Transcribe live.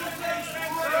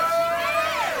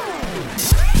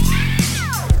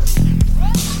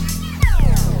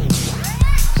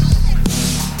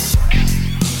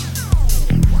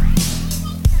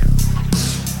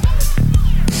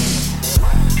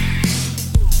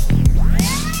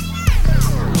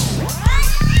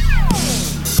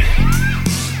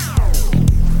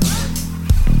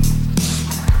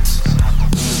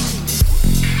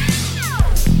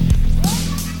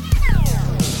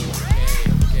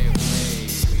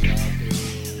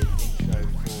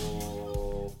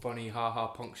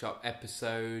Punk Shop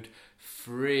episode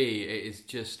 3. It is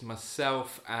just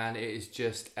myself and it is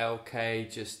just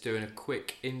LK just doing a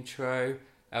quick intro.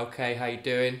 LK, how you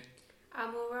doing?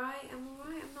 I'm alright, I'm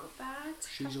not bad.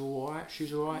 She's alright. Do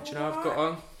you know what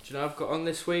I've got on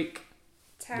this week?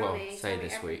 Tell me this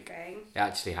everything. Week. It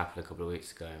actually happened a couple of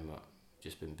weeks ago, but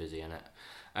just been busy in it.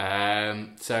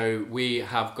 So we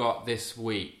have got this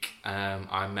week,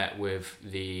 I met with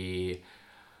the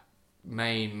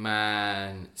main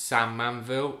man Sam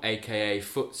Manville, aka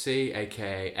FTSE,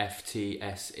 aka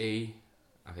FTSE.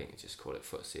 I think just call it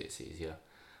FTSE, it's easier.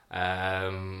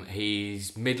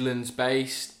 He's Midlands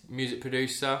based music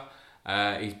producer.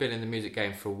 He's been in the music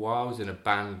game for a while. He was in a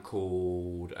band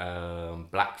called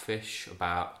Blackfish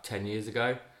about 10 years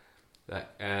ago,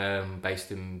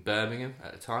 based in Birmingham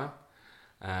at the time.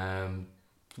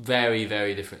 Very,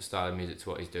 very different style of music to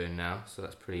what he's doing now, so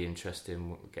that's pretty interesting.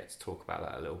 We'll get to talk about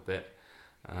that a little bit.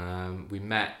 We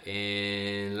met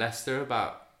in Leicester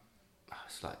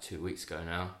it's like 2 weeks ago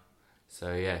now.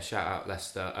 So yeah, shout out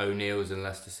Leicester. O'Neill's in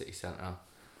Leicester City Centre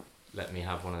let me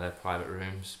have one of their private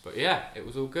rooms. But yeah, it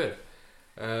was all good.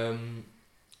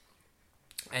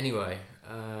 Anyway.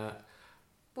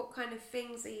 What kind of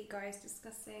things are you guys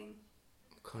discussing?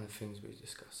 What kind of things were we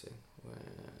discussing?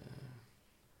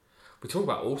 We talk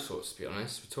about all sorts, to be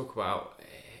honest. We talk about,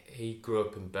 he grew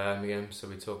up in Birmingham, so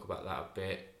we talk about that a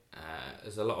bit.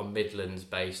 There's a lot of Midlands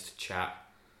based chat.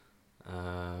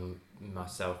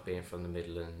 Myself being from the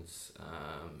Midlands,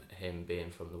 him being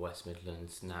from the West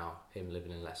Midlands, now him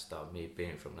living in Leicester, me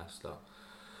being from Leicester,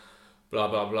 blah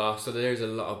blah blah. So there's a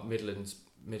lot of Midlands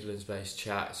based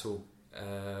chat. It's all,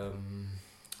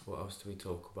 what else do we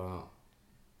talk about?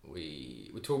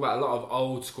 We talk about a lot of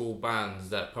old school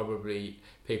bands that probably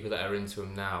people that are into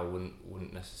them now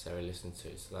wouldn't necessarily listen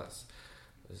to. So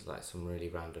there's like some really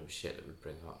random shit that we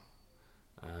bring up.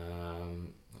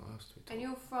 What else do we talk? And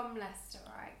you're from Leicester,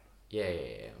 right?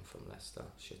 Yeah, I'm from Leicester.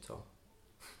 Shit on.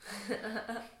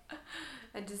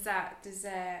 And is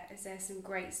there some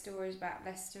great stories about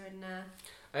Leicester in there?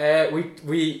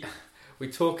 We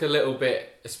talk a little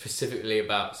bit specifically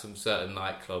about some certain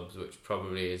nightclubs, which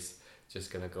probably is just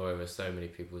going to go over so many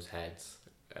people's heads,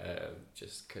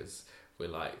 just because we're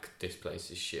like, this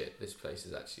place is shit, this place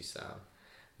is actually sound.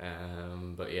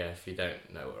 But yeah, if you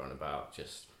don't know what we're on about,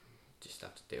 just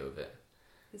have to deal with it.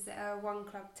 Is it a one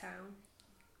club town?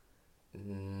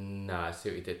 No, I see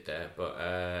what you did there, but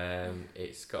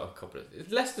it's got a couple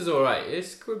of. Leicester's all right.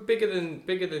 It's bigger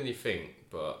than you think,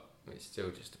 but it's still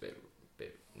just a bit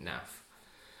naff.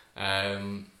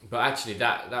 But actually,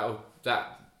 that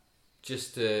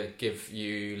just to give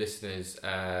you listeners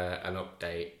an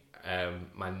update.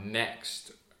 My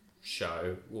next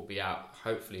show will be out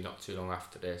hopefully not too long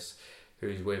after this.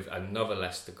 Who's with another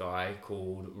Leicester guy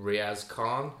called Riaz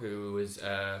Khan, who is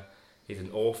he's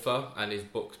an author and his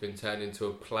book's been turned into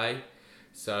a play.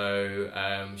 So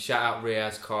shout out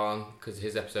Riaz Khan because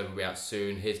his episode will be out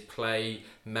soon. His play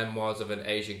Memoirs of an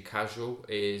Asian Casual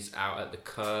is out at the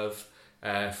Curve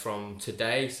from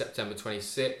today, September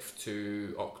 26th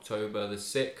to October the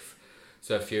 6th.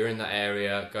 So if you're in that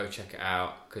area, go check it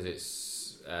out because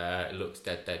it looks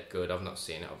dead good. I've not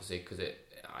seen it obviously because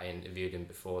I interviewed him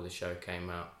before the show came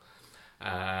out.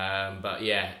 But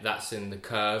yeah, that's in the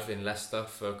Curve in Leicester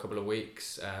for a couple of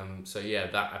weeks. So yeah,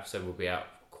 that episode will be out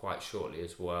quite shortly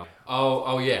as well.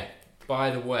 Oh yeah,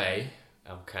 by the way,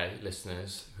 okay,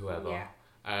 listeners, whoever,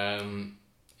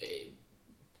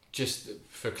 just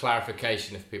for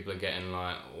clarification, if people are getting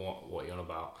like, what you're on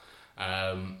about.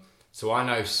 So I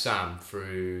know Sam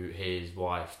through his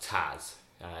wife Taz,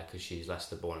 because she's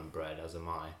Leicester born and bred, as am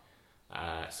I.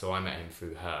 So I met him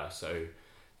through her. So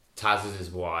Taz is his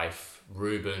wife,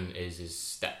 Ruben is his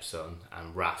stepson,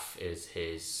 and Raf is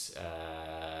his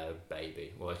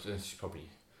baby. Well, she's probably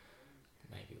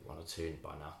maybe one or two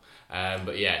by now.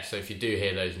 But yeah, so if you do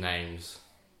hear those names,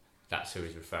 that's who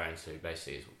he's referring to,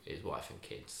 basically his wife and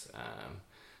kids.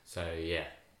 So yeah.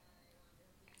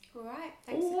 Alright,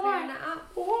 thanks for clearing that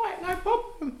up. Alright, no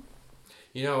problem.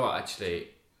 You know what, actually,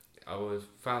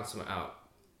 found something out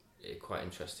quite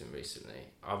interesting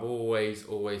recently. I've always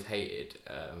hated,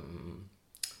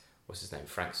 what's his name,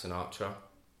 Frank Sinatra.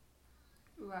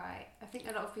 Right. I think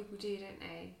a lot of people do, don't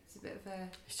they? It's a bit of a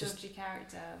dodgy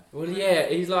character. Well, yeah,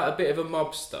 he's like a bit of a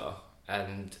mobster,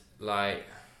 and like,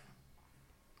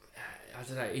 I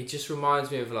don't know, he just reminds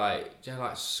me of like, you know,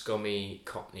 like scummy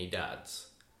Cockney dads.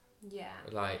 Yeah.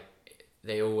 Like,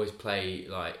 they always play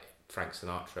like Frank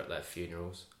Sinatra at their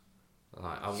funerals.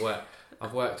 Like, I've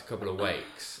worked a couple of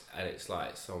wakes, and it's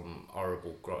like some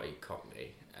horrible grotty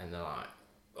Cockney, and they're like,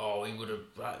 oh, he would have,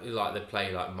 like, they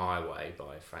play like My Way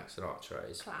by Frank Sinatra at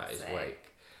his wake.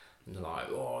 And they're like,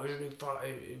 oh, isn't it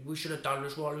funny? We should have done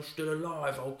this while he's still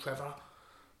alive, old Trevor.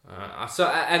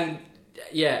 And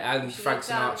Frank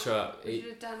Sinatra... We should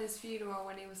have done his funeral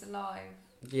when he was alive.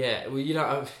 Yeah, well, you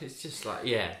know, it's just like,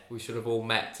 yeah, we should have all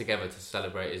met together to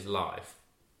celebrate his life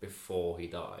before he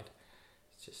died.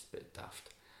 It's just a bit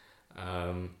daft.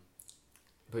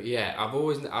 But yeah,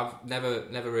 I've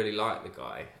never really liked the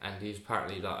guy, and he's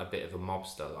apparently like a bit of a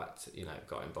mobster, like, you know,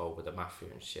 got involved with the mafia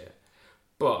and shit.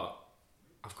 But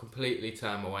I've completely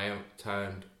turned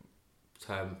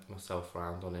myself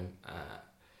around on him,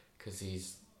 because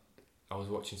I was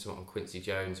watching something on Quincy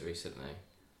Jones recently,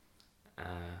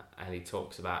 and he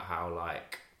talks about how,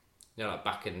 like, you know, like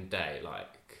back in the day,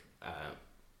 like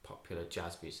popular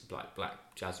jazz music, like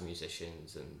black jazz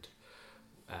musicians and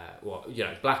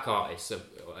black artists of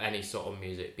any sort of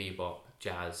music, bebop,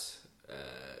 jazz,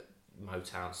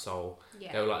 Motown, soul.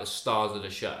 Yeah. They were like the stars of the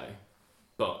show,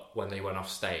 but when they went off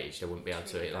stage, they wouldn't be able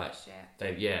to eat, like,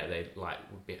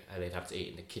 they'd have to eat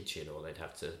in the kitchen, or they'd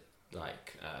have to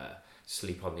like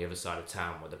sleep on the other side of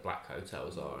town where the black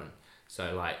hotels are, and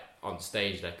so like on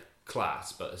stage they're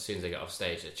class, but as soon as they get off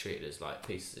stage, they're treated as like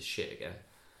pieces of shit again.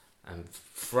 And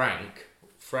Frank,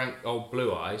 old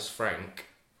Blue Eyes, Frank,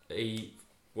 he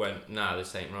went, nah,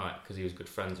 this ain't right, because he was good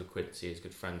friends with Quincy, he was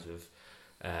good friends with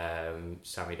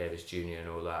Sammy Davis Jr. and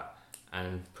all that,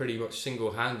 and pretty much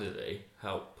single-handedly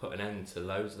helped put an end to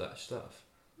loads of that stuff.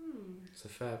 It's a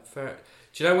fair.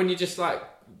 Do you know when you just like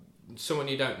someone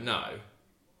you don't know,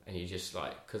 and you just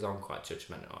like, because I'm quite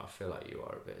judgmental, I feel like you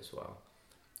are a bit as well,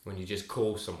 when you just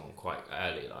call someone quite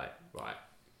early, like, right,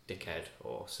 dickhead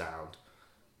or sound,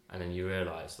 and then you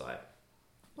realise, like,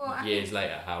 years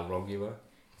later how wrong you were.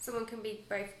 Someone can be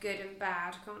both good and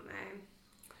bad, can't they?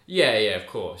 Yeah, of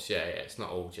course, yeah. It's not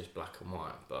all just black and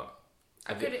white, but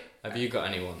have you got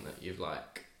anyone that you've,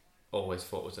 like, always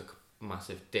thought was a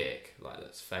massive dick, like,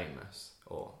 that's famous,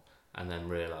 and then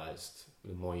realised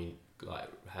the more you, like,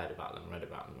 heard about them, read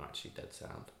about them, they're actually dead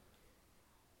sound?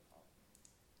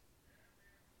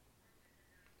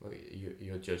 Well,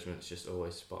 your judgment's just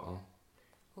always spot on.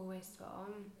 Always spot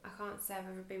on. I can't say I've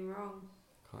ever been wrong.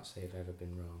 Can't say I've ever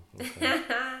been wrong. Okay.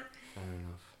 Fair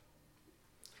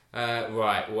enough.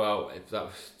 Right, well, that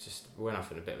was just, we went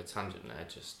off on a bit of a tangent there.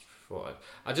 It's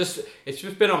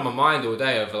just been on my mind all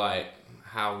day of, like,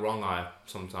 how wrong I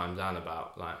sometimes am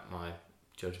about, like, my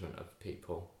judgment of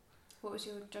people. What was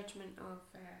your judgment of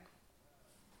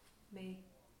me?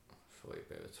 I thought you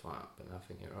were a bit of a twat, but I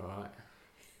think you're alright.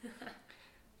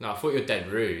 No, I thought you were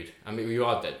dead rude. I mean, you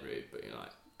are dead rude, but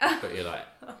you're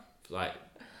like,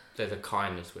 there's a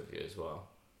kindness with you as well.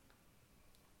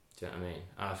 Do you know what I mean?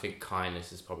 And I think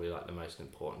kindness is probably like the most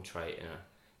important trait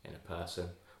in a person,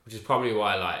 which is probably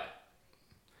why, like,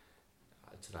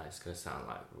 I don't know, it's going to sound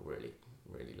like really,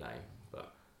 really lame,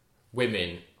 but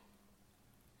women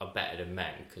are better than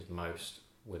men because most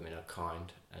women are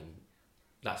kind, and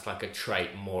that's like a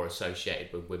trait more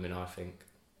associated with women, I think,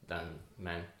 than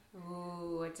men.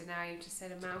 Oh, I don't know, you just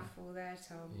said a mouthful there,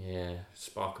 Tom. Yeah,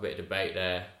 spark a bit of debate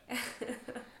there.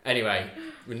 Anyway,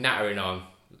 we're nattering on,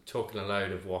 talking a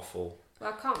load of waffle.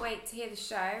 Well, I can't wait to hear the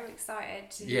show. I'm excited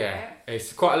to hear it.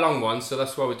 It's quite a long one, so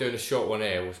that's why we're doing a short one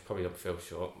here, which probably don't feel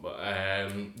short. But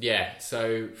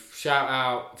so shout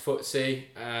out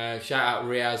FTSE, shout out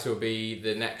Riaz, who'll be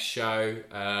the next show.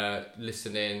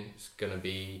 Listen in, it's going to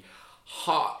be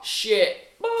hot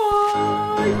shit.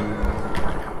 Bye!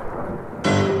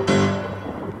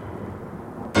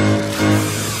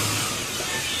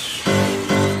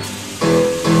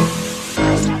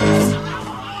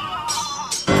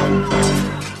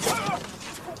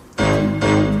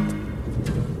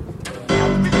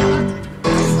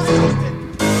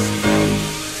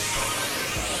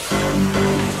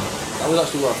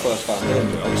 Where I first found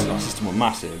it, obviously our system was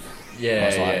massive. Yeah, I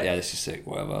was like, yeah, this is sick,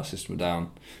 whatever, System of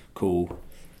Down, cool.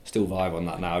 Still vibe on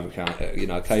that now,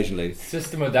 occasionally.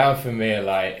 System of Down for me are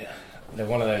like, they're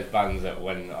one of those bands that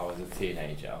when I was a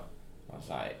teenager, I was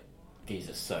like, these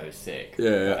are so sick.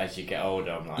 Yeah. But as you get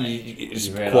older, I'm like, it's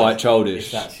quite childish.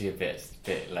 It's actually a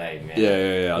bit lame.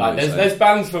 Yeah. Like there's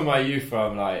bands from my youth where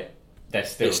I'm like,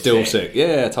 it's still sick.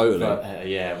 Yeah, totally. But,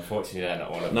 unfortunately they're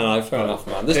not one of them. No, fair enough,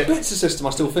 man. There's bits of System I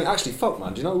still think, actually, fuck,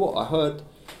 man, do you know what? I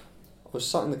was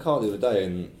sat in the car the other day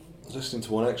and was listening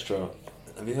to One Extra.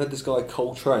 Have you heard this guy,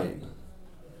 Coltrane?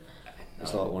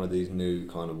 It's like one of these new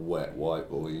kind of wet white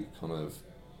boy kind of,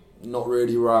 not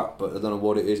really rap, but I don't know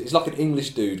what it is. It's like an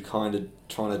English dude kind of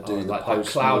trying to do the like post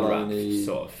cloud Maloney rap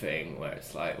sort of thing, where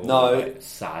it's like like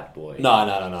sad boy.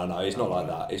 No. He's not like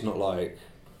that. He's not like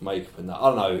makeup and that.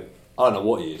 I don't know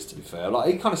what he is, to be fair.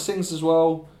 Like, he kind of sings as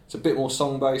well. It's a bit more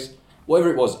song based. Whatever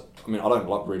it was, I mean, I don't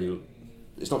like really.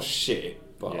 It's not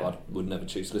shit, but I would never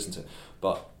choose to listen to it.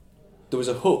 But there was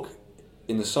a hook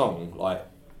in the song, like,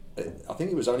 I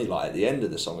think it was only like at the end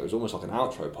of the song. It was almost like an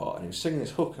outro part, and he was singing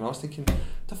this hook, and I was thinking,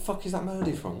 the fuck is that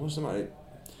melody from? What's the melody?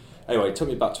 Anyway, it took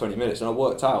me about 20 minutes, and I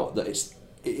worked out that it's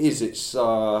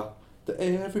that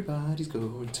everybody's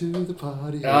going to the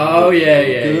party. Oh yeah,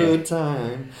 good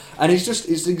time. And it's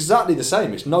exactly the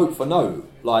same. It's note for note,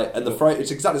 like, and the phrase,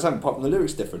 it's exactly the same, apart from the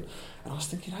lyrics different. And I was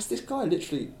thinking, has this guy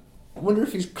literally? I wonder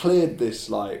if he's cleared this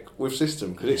like with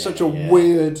System, because it's such a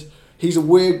weird. He's a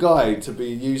weird guy to be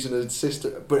using a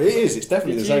system, but it is. It's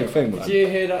definitely the same thing. Did you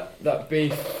hear that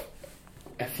beef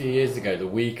a few years ago? The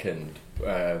Weeknd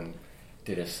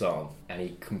did a song, and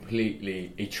he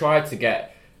tried to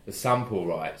get the sample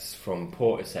rights from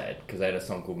Portishead because they had a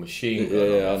song called Machine Gun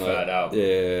on the third album.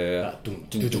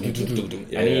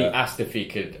 And he asked if he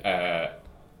could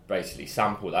basically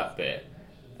sample that bit.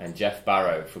 And Jeff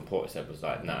Barrow from Portishead was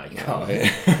like, nah, you can't.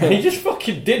 And he just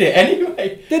fucking did it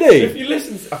anyway. Did he? If you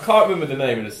listen, I can't remember the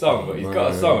name of the song, but he's got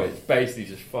a song. It's basically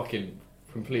just fucking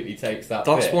completely takes that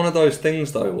That's bit. one of those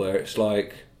things, though, where it's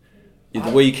like, the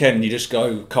weekend, you just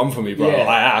go, come for me, bro.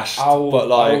 I asked, but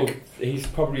like... he's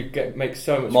probably makes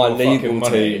so much my more legal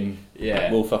money.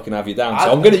 Team will fucking have you down.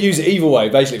 So I'm going to use it either way.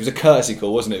 Basically, it was a courtesy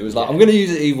call, wasn't it? It was like, I'm going to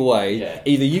use it either way. Yeah.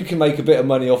 Either you can make a bit of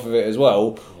money off of it as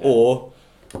well, or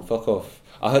fuck off.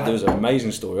 I heard there was an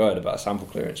amazing story I heard about sample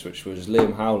clearance, which was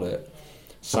Liam Howlett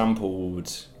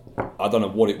sampled, I don't know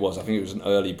what it was, I think it was an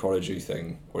early Prodigy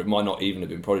thing, or it might not even have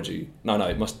been Prodigy.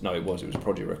 It was a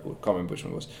Prodigy record, can't remember which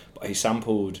one it was. But he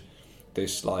sampled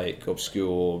this like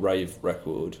obscure rave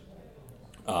record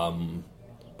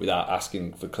without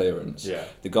asking for clearance. Yeah.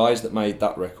 The guys that made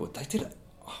that record, they did it.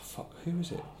 Oh fuck, who was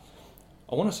it?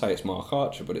 I want to say it's Mark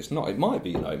Archer, but it's not. It might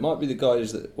be, it might be the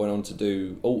guys that went on to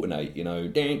do Alternate, It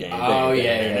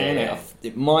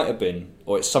might have been,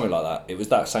 or it's something like that. It was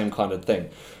that same kind of thing.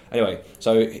 Anyway,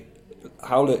 so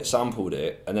Howlett sampled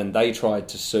it, and then they tried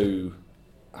to sue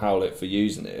Howlett for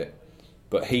using it,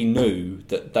 but he knew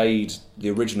that the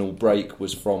original break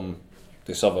was from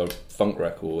this other funk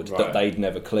record that they'd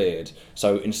never cleared.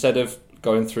 So instead of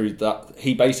going through that,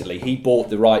 he bought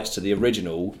the rights to the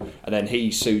original, and then he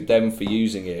sued them for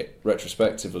using it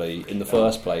retrospectively in the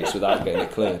first place without getting it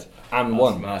cleared, and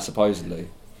won, supposedly.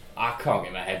 I can't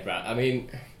get my head around. I mean,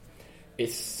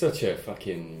 it's such a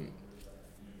fucking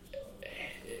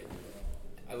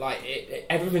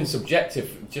everything's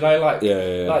subjective. Do you know, like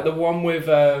the one with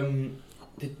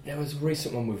there was a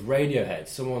recent one with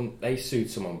Radiohead. They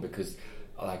sued someone because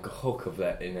like a hook of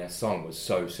that in their song was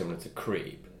so similar to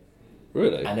Creep.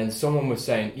 Really? And then someone was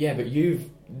saying, yeah, but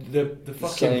the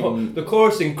fucking the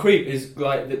chorus in Creep is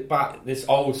like this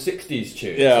old 60s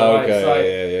tune. Yeah, so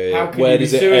okay, how can you be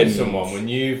suing someone when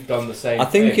you've done the same thing? I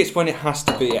think it's when it has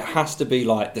to be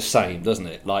like the same, doesn't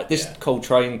it? Like this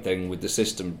Coltrane thing with the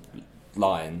System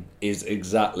line is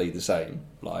exactly the same.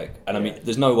 Like, and I mean,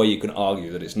 there's no way you can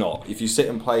argue that it's not. If you sit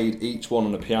and play each one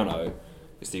on a piano,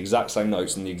 it's the exact same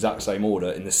notes in the exact same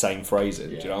order in the same phrasing.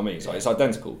 Do you know what I mean? So it's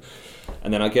identical.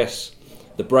 And then I guess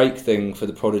the break thing for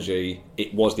the Prodigy,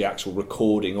 it was the actual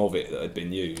recording of it that had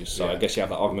been used. So I guess you have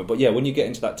that argument. But yeah, when you get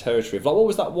into that territory of like, what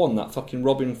was that one? That fucking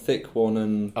Robin Thicke one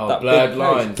and that Blurred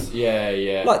Lines.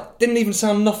 Yeah. Like, didn't even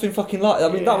sound nothing fucking like. I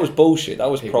mean, that was bullshit.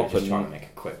 That was people proper. Just trying to make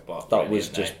a quick buck. That was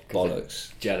just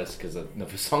bollocks. Jealous because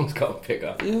another song's got a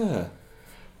pickup. Yeah.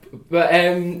 But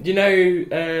you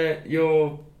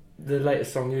know, the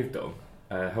latest song you've done,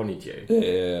 Honeydew.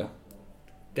 Yeah.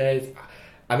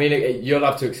 I mean, you'll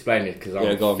have to explain it because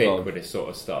I'm thick with this sort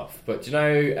of stuff. But you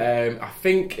know, I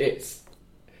think is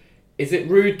it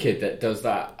Rude Kid that does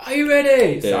that? Are you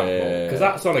ready? Sample? Because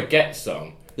that's on a Get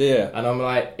song. Yeah. And I'm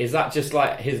like, is that just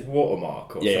like his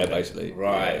watermark or something? Yeah, basically.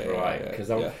 Right.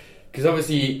 Because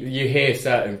obviously you hear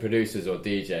certain producers or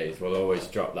DJs will always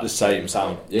drop that the same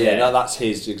sound. Yeah, no, that's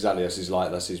his exactly. That's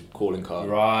his calling card.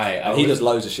 Right. And he does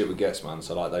loads of shit with Gets, man.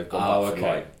 So like they've gone back for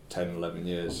like 10, 11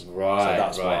 years. Right. So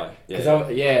that's why. Because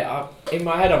in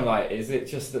my head I'm like, is it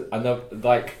just another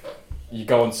like? you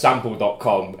go on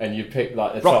sample.com and you pick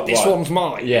like the right, top this one. one's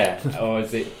mine. Yeah, or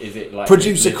is it like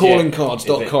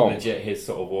producercallingcards.com? Is it legit his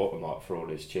sort of watermark for all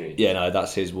his tunes? Yeah, no,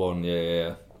 that's his one.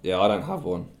 Yeah. I don't have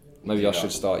one. Maybe I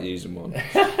should start using one.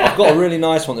 I've got a really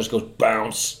nice one that just goes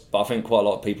bounce, but I think quite a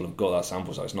lot of people have got that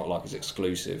sample, so it's not like it's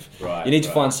exclusive. Right. You need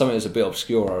to find something that's a bit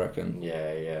obscure, I reckon.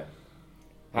 Yeah.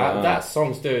 That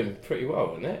song's doing pretty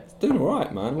well, isn't it? It's doing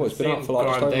alright, man. Well, it's been out for like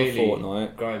just over a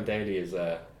fortnight. Grime Daily is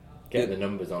getting the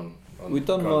numbers on we've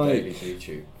done Grime like Daily's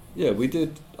YouTube. Yeah, we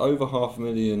did over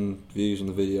 500,000 views on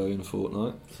the video in a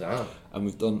fortnight. So. And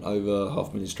we've done over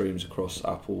 500,000 streams across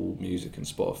Apple Music and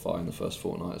Spotify in the first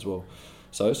fortnight as well.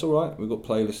 So it's alright. We've got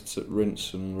playlists at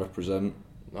Rinse and Represent.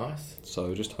 Nice. So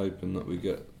we're just hoping that we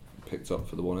get picked up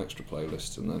for the one extra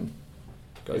playlist and then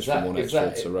goes from one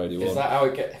extra to Radio 1. Is that how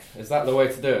it get? Is that the way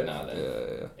to do it now then?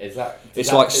 Yeah. Is that?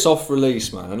 It's like soft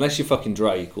release, man. Unless you're fucking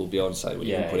Drake or Beyonce, when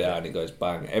you can put it out and it goes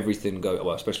bang. Everything go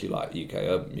well, especially like UK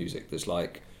urban music. There's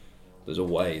a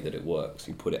way that it works.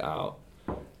 You put it out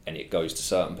and it goes to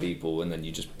certain people, and then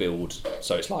you just build.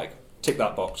 So it's like tick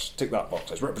that box.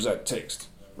 Let's represent ticked.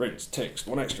 Rinse ticked,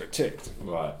 one extra ticked.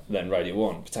 Right. Then Radio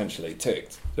 1 potentially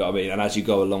ticked. You know what I mean? And as you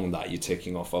go along that, you're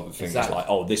ticking off other things like,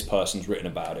 oh, this person's written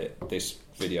about it. This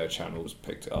video channel's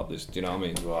picked it up. This, do you know what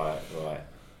I mean? Right.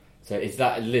 So is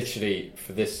that literally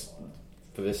for this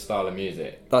style of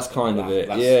music? That's kind of it.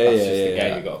 That's just the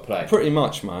game you've got to play. Pretty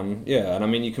much, man. Yeah, and I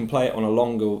mean, you can play it on a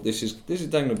longer. This is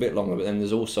taking a bit longer, but then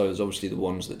there's obviously the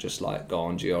ones that just like go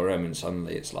on GRM and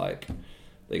suddenly it's like.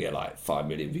 They get like 5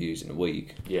 million views in a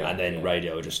week, and then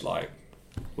radio are just like,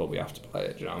 well, we have to play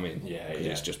it. Do you know what I mean? Yeah, because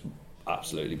it's just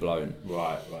absolutely blown.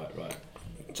 Right.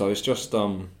 So it's just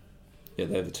they're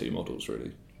the two models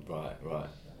really. Right.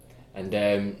 And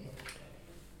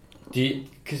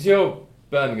because you're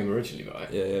Birmingham originally, right?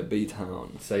 Yeah, B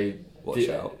Town. So watch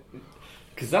out,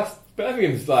 because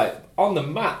Birmingham's like on the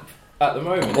map at the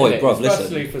moment, Oi, isn't it? Bruv,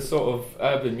 Especially listen. for sort of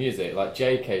urban music, like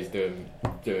Jaykae's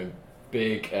doing.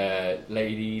 Big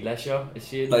Lady Leisure, is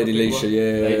she? Lady Leisure,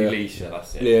 yeah. Lady Leisure,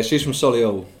 that's it. Yeah, she's from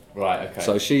Solihull. Right, okay.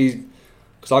 So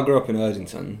because I grew up in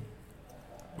Erdington,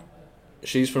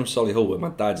 she's from Solihull where my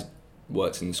dad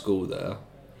worked in the school there.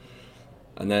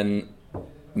 And then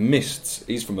Mists,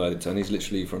 he's from Erdington, he's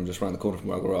literally from just around the corner from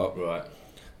where I grew up. Right.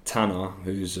 Tanner,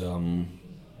 who's a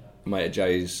mate of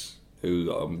Jay's,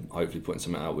 who I'm hopefully putting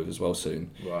something out with as well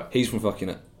soon. Right. He's from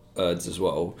fucking Erds as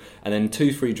well, and then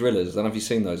 2-3 drillers. I don't know if you've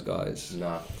seen those guys.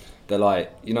 No. They're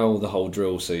like, you know, the whole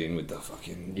drill scene with the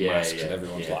fucking masks and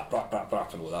everyone's like brap, brap,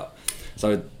 brap and all that.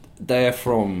 So they're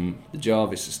from the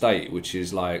Jarvis estate, which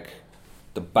is like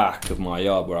the back of my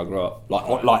yard where I grew up,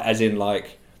 like as in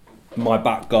like my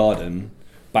back garden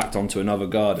backed onto another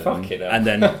garden. Fucking hell. And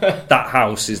then that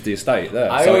house is the estate there.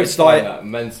 I so always it's find like that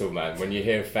mental, man, when you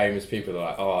hear famous people that are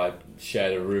like, oh, I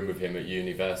shared a room with him at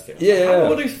university. Yeah. How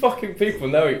all these fucking people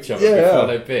know each other before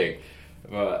they're big?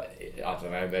 But I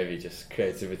don't know, maybe just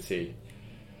creativity.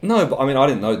 No, but I mean, I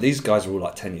didn't know. These guys are all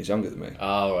like 10 years younger than me.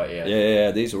 Oh, right, yeah.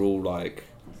 Yeah, these are all like...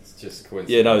 It's just coincidence.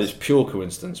 Yeah, no, it's pure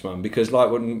coincidence, man. Because like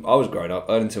when I was growing up,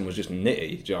 Erdington was just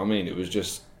nitty. Do you know what I mean? It was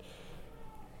just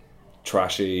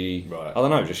trashy. Right. I don't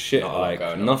know, just shit. Not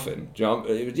like nothing. Do you know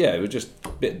what I mean? It was just a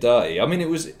bit dirty. I mean, it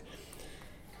was...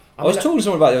 I was talking to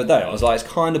someone about it the other day. I was like, it's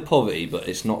kind of poverty, but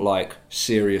it's not like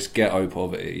serious ghetto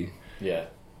poverty. Yeah.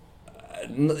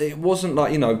 It wasn't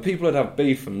like, you know, people would have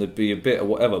beef and there'd be a bit or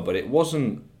whatever, but it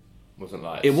wasn't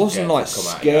like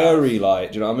scary,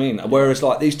 like, do you know what I mean? Whereas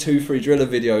like these 2-3 driller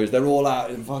videos, they're all out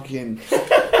in fucking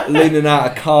leaning out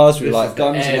of cars with like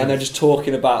guns and they're just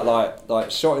talking about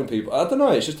like shotting people. I don't know,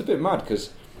 it's just a bit mad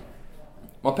because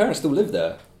my parents still live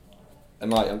there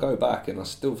and like I go back and I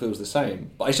still feels the same.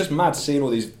 But it's just mad seeing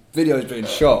all these videos being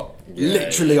shot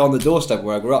literally on the doorstep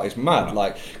where I grew up. It's mad,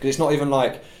 like, because it's not even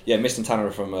like, Mist and Tanner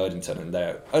are from Erdington and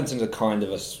Erdington's a kind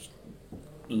of a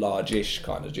large-ish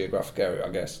kind of geographic area, I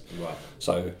guess. Right.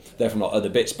 So they're from like other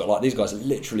bits, but like these guys are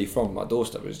literally from my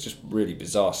doorstep. It's just really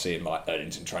bizarre seeing like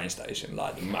Erdington train station,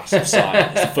 like the massive sign.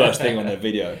 It's the first thing on their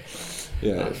video.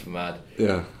 Yeah, that's mad.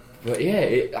 Yeah, but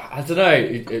yeah, I don't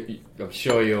know. I'm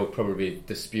sure you'll probably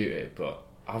dispute it, but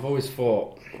I've always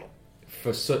thought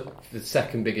for the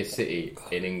second biggest city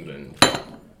in England,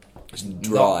 it's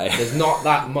dry. There's not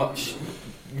that much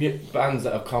bands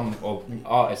that have come, or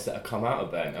artists that have come out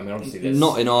of there. I mean, obviously there's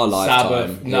not in our lifetime.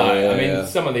 Sabbath, no, I mean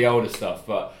some of the older stuff,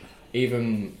 but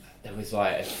even there was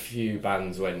like a few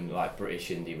bands when like British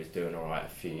indie was doing alright a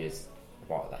few years,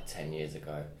 like 10 years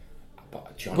ago.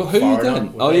 But Johnny who Foreigner,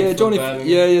 then? Oh yeah, Johnny.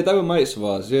 Yeah, they were mates of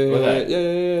ours. Yeah.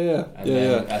 And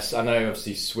then, I know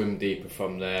obviously Swim Deep are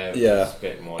from there. Yeah, a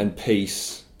bit more. And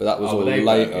Peace, but that was all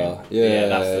later. Yeah,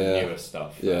 that's the newer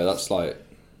stuff. Yeah, that's like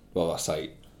Well, I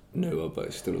say newer, but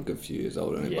it's still a good few years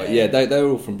older. Yeah. But yeah, they were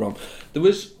all from Brom. There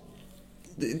was,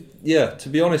 to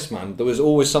be honest, man, there was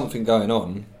always something going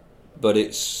on, but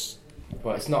it's.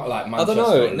 Well, it's not like Manchester. I don't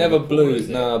know. It never blew.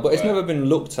 No, but it's never been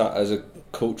looked at as a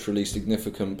culturally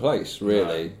significant place,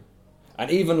 really. No.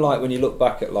 And even like when you look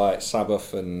back at like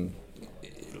Sabbath and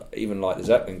even like the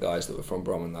Zeppelin guys that were from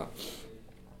Brom and that,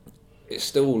 it's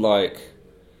still like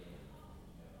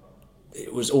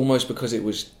it was almost because it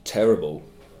was terrible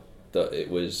that it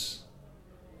was.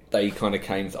 They kind of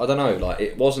came. I don't know. Like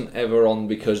it wasn't ever on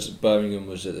because Birmingham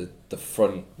was at the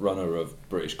front runner of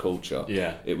British culture.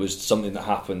 Yeah, it was something that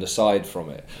happened aside from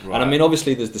it. Right. And I mean,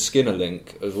 obviously, there's the Skinner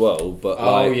link as well. But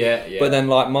But then,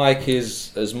 like Mike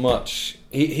is as much.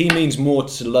 He means more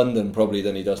to London probably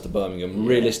than he does to Birmingham. Yeah.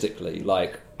 Realistically,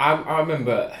 like I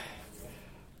remember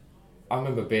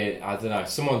being. I don't know.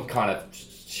 Someone kind of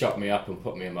shot me up and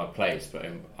put me in my place, but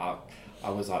I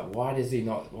was like, why is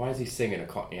he singing a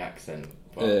Cockney accent?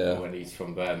 When he's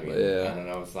from Birmingham, and then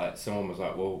I was like, someone was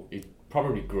like, well, he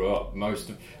probably grew up most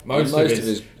of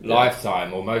his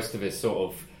lifetime or most of his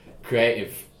sort of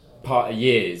creative part of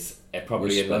years are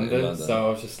probably in London. So I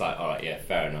was just like, all right, yeah,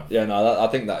 fair enough. Yeah, no, I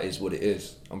think that is what it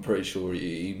is. I'm pretty sure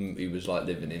he was like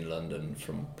living in London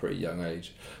from a pretty young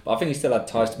age, but I think he still had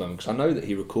ties to Birmingham because I know that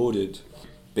he recorded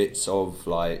bits of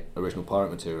like original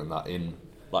Pirate material and that in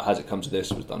like Has It Come to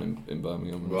This was done in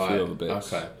Birmingham and a few other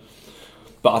bits. Okay.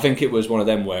 But I think it was one of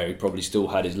them where he probably still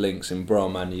had his links in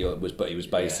Brom, and he was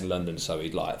based in London, so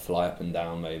he'd like fly up and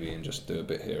down maybe and just do a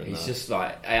bit here and there. He's just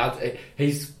like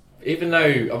he's even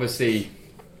though obviously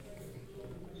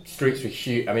Streets were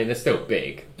huge. I mean, they're still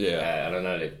big. Yeah, and I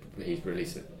know that he's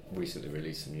recently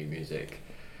released some new music,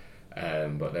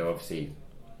 but they're obviously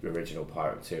the original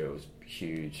Pirate material was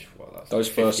huge. Those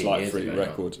first like 3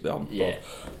 records. Yeah.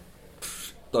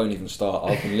 Don't even start.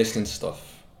 I've been listening to stuff.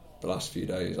 The last few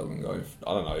days I've been going,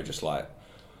 I don't know, just like,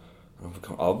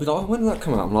 I'll be like, when did that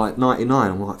come out? I'm like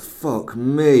 99. I'm like, fuck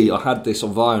me. I had this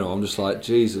on vinyl. I'm just like,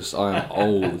 Jesus, I am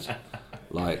old.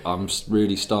 Like, I'm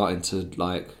really starting to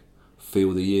like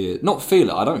feel the year. Not feel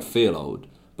it. I don't feel old,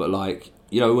 but like,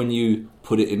 you know, when you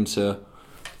put it into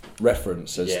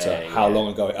reference as to how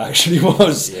long ago it actually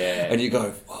was, and you go,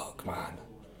 fuck, man.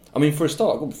 I mean, for a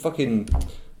start, fucking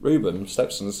Ruben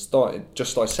Stepson started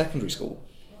secondary school.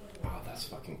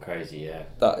 Fucking crazy, yeah.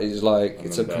 That is like,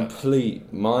 it's a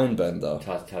complete mind bender.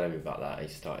 Taz telling me about that. He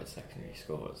started secondary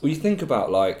school. Well, you think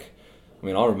about like, I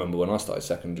mean, I remember when I started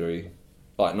secondary,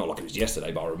 like not like it was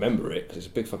yesterday, but I remember it because it's a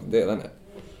big fucking deal, isn't it?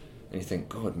 And you think,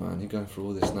 God, man, you're going through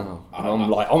all this now. And I'm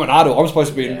like, I'm an adult. I'm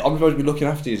supposed to be looking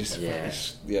after you.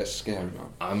 It's scary, man.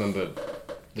 I remember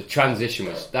the transition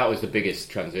was the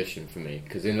biggest transition for me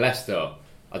because in Leicester,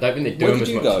 I don't think they do them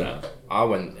as much now. I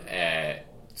went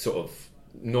sort of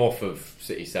north of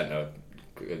city centre,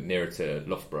 nearer to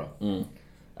Loughborough.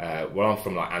 Well, I'm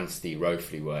from like Anstey,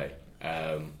 Rothley way.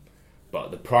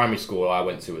 But the primary school I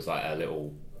went to was like a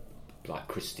little like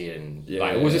Christian,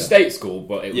 it was a state school,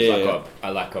 but it was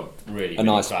like a really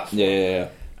nice class. And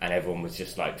everyone was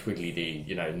just like twiddly-dee,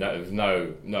 you know. There was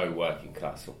no working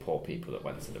class or poor people that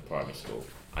went to the primary school.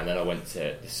 And then I went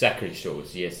to the secondary school, it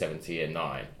was year 7 to year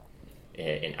 9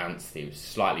 in Anstey. It was a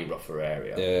slightly rougher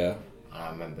area. Yeah. And I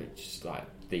remember just like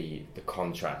the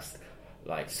contrast.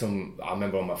 Like I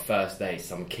remember on my first day,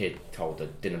 some kid told the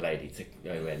dinner lady to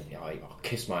I'll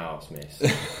kiss my ass, miss.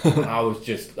 And I was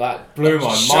just that blew my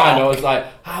mind. I was like,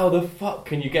 how the fuck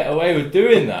can you get away with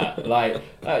doing that? Like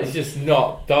that is just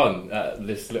not done at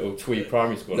this little twee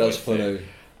primary school. That's funny.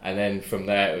 And then from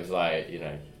there, it was like, you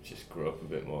know, just grew up a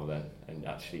bit more then, and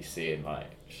actually seeing like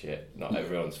shit. Not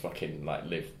everyone's fucking like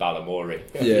lived Balamory.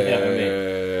 Yeah, you know what I mean?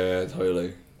 Yeah,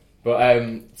 totally.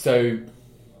 But so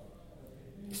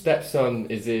stepson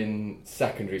is in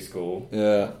secondary school.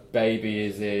 Yeah. Baby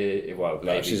is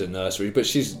baby. She's at nursery, but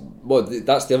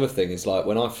that's the other thing. Is like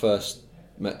when I first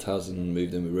met Taz and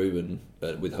moved in with Ruben,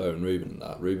 with her and Ruben and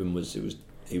that. Ruben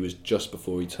he was just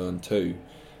before he turned 2,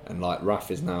 and like Raf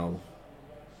is now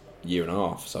a year and a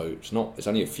half. So it's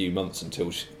only a few months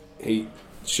until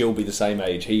she'll be the same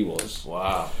age he was.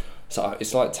 Wow. So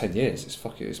it's like 10 years.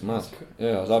 It's mad.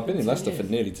 Yeah, I've been in Leicester for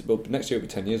nearly. Next year will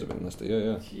be 10 years. I've been in Leicester.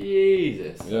 Yeah.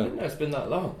 Jesus. Yeah. I didn't know it's been that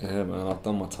long. Yeah, man. I've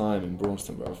done my time in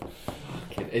Braunston, bro.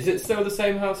 Is it still the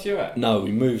same house you're at? No,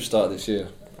 we moved started this year.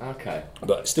 Okay.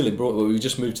 But still in Braunston. We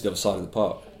just moved to the other side of the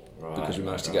park because we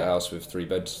managed to get a house with 3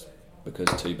 beds because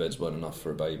 2 beds weren't enough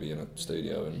for a baby and a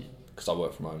studio, and because I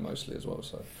work from home mostly as well.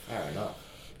 So. Fair enough.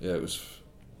 Yeah, it was.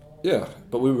 Yeah,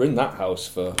 but we were in that house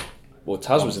for. Well,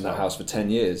 Taz was in that house for 10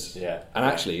 years. Yeah. And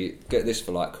actually, get this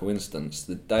for like coincidence,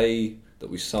 the day that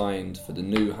we signed for the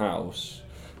new house,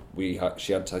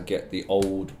 she had to get the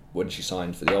old, when she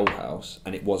signed for the old house,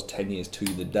 and it was 10 years to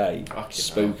the day,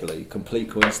 spookily, complete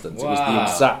coincidence. Wow. It was the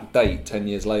exact date 10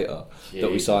 years later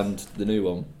that we signed the new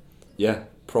one. Yeah,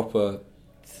 proper.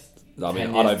 I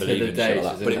mean, I don't believe in shit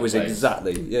like that, but it was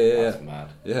exactly. Yeah. That's mad.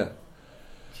 Yeah.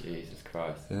 Jesus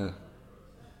Christ. Yeah.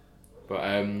 But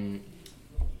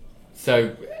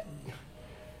so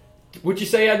would you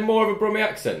say you had more of a Brummie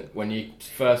accent when you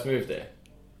first moved there?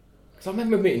 Because I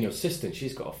remember meeting your sister, and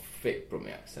she's got a thick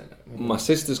Brummie accent. My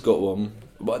sister's got one,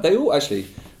 but they all actually.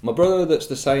 My brother, that's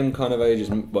the same kind of age as,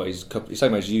 well, he's the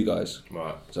same age as you guys,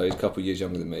 right? So he's a couple of years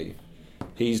younger than me.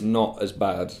 He's not as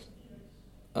bad.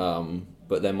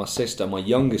 But then my sister, my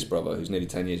youngest brother, who's nearly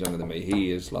 10 years younger than me,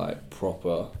 he is like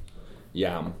proper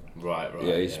yam. Right.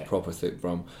 Yeah, he's proper thick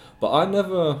brum. But I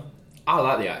never. I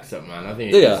like the accent, man. I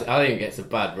think it gets a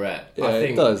bad rep. Yeah, I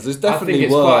think, it does. There's definitely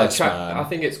worse, man. I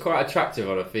think it's quite attractive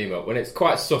on a female when it's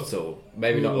quite subtle.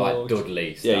 Maybe not like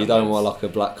Dudley. Yeah, you don't want like a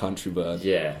black country bird.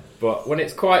 Yeah, but when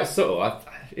it's quite subtle,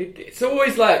 it's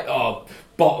always like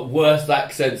worst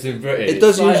accents in British. It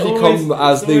does usually come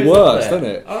as the worst, doesn't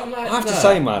it? I have to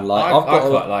say, man, like I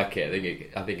quite like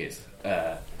it. I think it's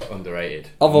underrated.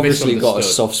 I've obviously got a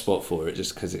soft spot for it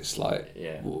just because it's like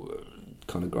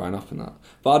kind of growing up in that.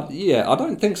 But I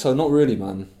don't think so. Not really,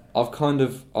 man.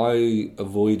 I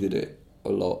avoided it a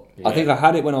lot. Yeah. I think I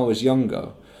had it when I was younger,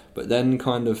 but then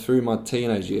kind of through my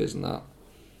teenage years and that,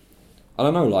 I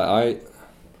don't know. Like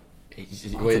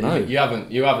you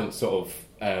haven't sort of.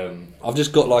 I've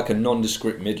just got like a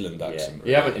nondescript Midland accent.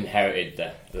 You haven't inherited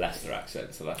the Leicester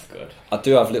accent, so that's good. I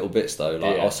do have little bits though.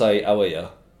 Like I'll say, "How are you?"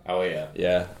 Oh yeah.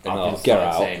 Yeah. And I'll get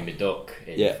out. Saying me duck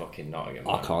in fucking Nottingham.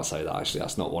 I can't say that actually.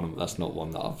 That's not one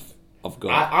that I've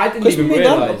got. I didn't even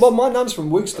realise. Well, my nan's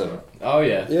from Wigston. Oh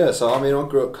yeah. Yeah. So I mean, I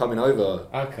grew up coming over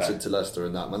to Leicester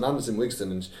and that. My nan's in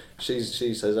Wigston, and she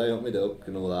says, "Hey, up me duck"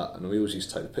 and all that, and we always used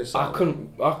to take the piss out.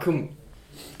 I couldn't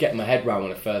get my head round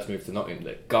when I first moved to Nottingham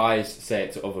that guys say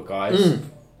it to other guys.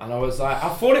 And I was like, I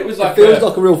thought it was like... It feels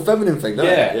like a real feminine thing,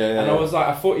 doesn't it? Yeah. And I was like,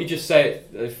 I thought you just say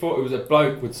it... I thought it was a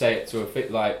bloke would say it to a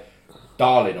fit like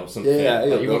darling or something. Yeah.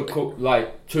 Like, you wouldn't call,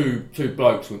 like two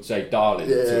blokes would say darling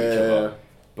to each other.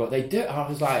 But they did. I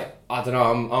was like, I don't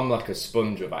know. I'm like a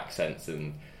sponge of accents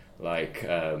and like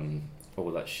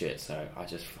all that shit. So I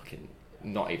just fucking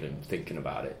not even thinking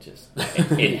about it. Just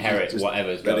inherit just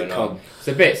whatever's going on. It's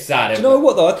a bit sad. Do you know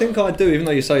what though? I think I do. Even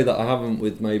though you say that I haven't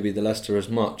with maybe the Leicester as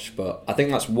much, but I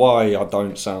think that's why I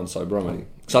don't sound so Brummie.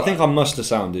 Because I think I must have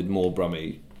sounded more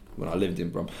Brummie when I lived in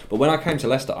Brum. But when I came to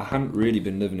Leicester, I hadn't really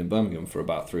been living in Birmingham for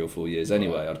about 3 or 4 years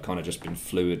anyway. I'd kind of just been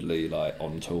fluidly like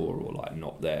on tour or like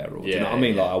not there. Or, do you know what I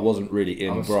mean? Like I wasn't really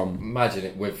in Brum. Imagine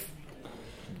it with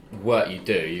work you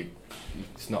do.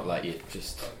 It's not like you're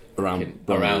just around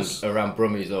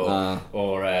Brummies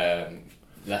or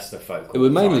Leicester folk. It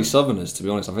was mainly Southerners, to be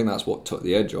honest. I think that's what took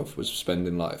the edge off, was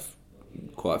spending like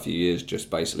quite a few years just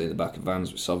basically in the back of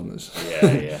vans with Southerners.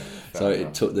 Yeah. So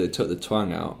it took the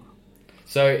twang out.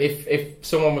 So if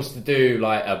someone was to do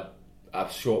like a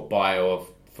short bio of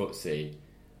FTSE,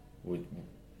 would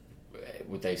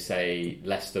they say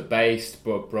Leicester based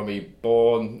but Brummie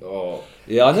born, or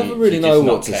I never really know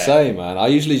what to say, man. I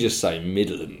usually just say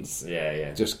Midlands.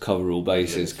 Yeah. Just cover all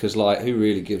bases, because like who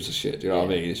really gives a shit? Do you know what I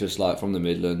mean? It's just like from the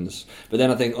Midlands. But then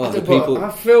I think people.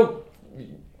 I feel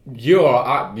you or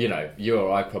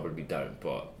I probably don't.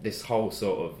 But this whole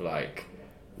sort of like,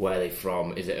 where are they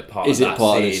from? Is it a part of that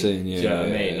scene? Of the scene? Yeah, do you know what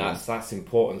I mean? That's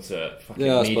important to fucking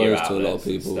I media suppose to a lot of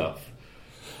people. And stuff.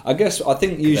 I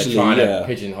think usually they're trying to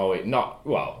pigeonhole it.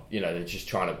 They're just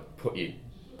trying to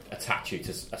attach you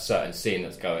to a certain scene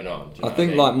that's going on. I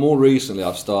think like more recently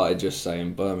I've started just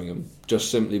saying Birmingham,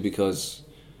 just simply because,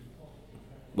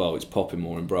 well, it's popping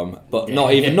more in Brum, but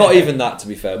not even that, to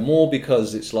be fair. More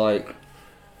because it's like,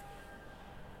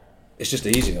 it's just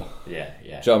easier. Yeah. Do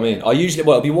you know what I mean? I usually,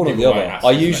 it'll be one or the other.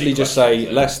 I usually just say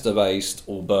Leicester based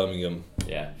or Birmingham.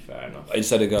 Yeah, fair enough.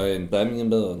 Instead of going Birmingham,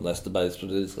 Leicester based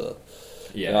producer.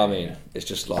 Yeah, you know what I mean? It's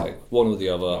just like one or the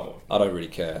other. I don't really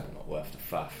care. Not worth the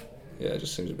faff. Yeah, it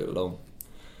just seems a bit long.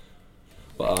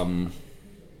 But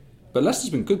Leicester's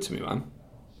been good to me, man.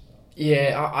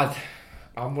 Yeah,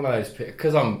 I'm one of those people,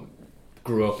 because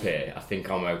grew up here. I think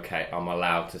I'm okay. I'm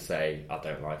allowed to say I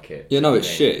don't like it. Yeah, no, it's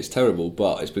shit. It's terrible,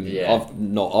 but it's been. Yeah.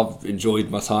 I've enjoyed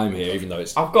my time here, even though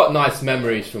it's. I've got nice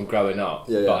memories from growing up,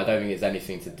 but I don't think it's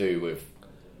anything to do with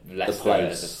Leicester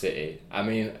as a city. I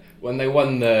mean, when they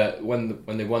won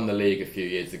the league a few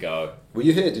years ago. Were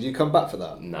you here? Did you come back for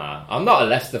that? Nah, I'm not a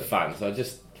Leicester fan, so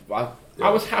I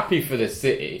was happy for the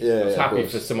city. I was happy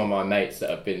for some of my mates that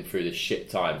have been through the shit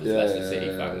times as Leicester City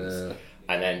fans.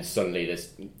 and then suddenly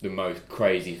the most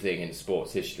crazy thing in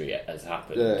sports history has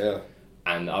happened. Yeah.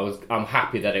 And I'm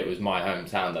happy that it was my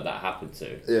hometown that happened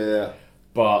to. Yeah.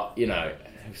 But, you know,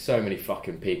 so many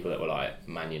fucking people that were like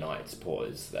Man United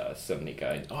supporters that are suddenly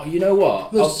going, oh, you know what?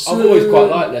 I've always quite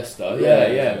liked Leicester.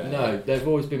 Yeah. No, they've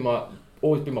always been my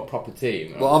proper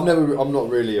team. Well, I'm not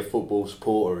really a football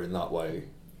supporter in that way.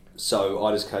 So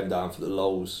I just came down for the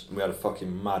lols and we had a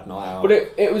fucking mad night out. But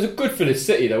it was good for the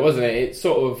city though, wasn't it? It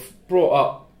sort of brought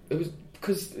up... It was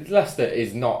because Leicester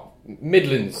is not...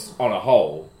 Midlands on a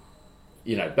whole,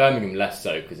 you know, Birmingham less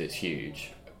so because it's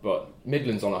huge, but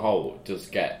Midlands on a whole does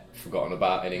get forgotten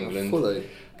about in England. Fully.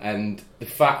 And the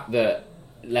fact that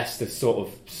Leicester sort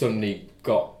of suddenly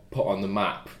got put on the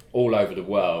map all over the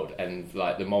world, and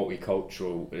like the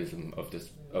multiculturalism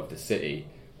of the city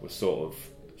was sort of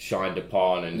shined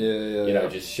upon, and you know,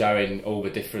 just showing all the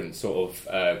different sort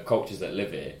of cultures that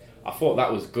live here. I thought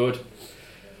that was good,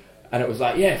 and it was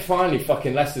like, yeah, finally,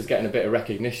 fucking Leicester's getting a bit of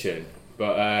recognition.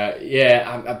 But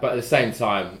but at the same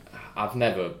time, I've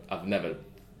never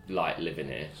liked living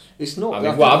here. It's not. I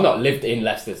mean, I've not lived in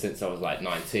Leicester since I was like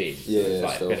 19. It's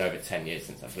like been over 10 years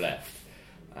since I've left,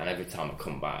 and every time I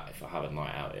come back, if I have a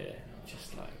night out here, I'm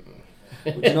just like.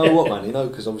 Well, do you know what, man? You know,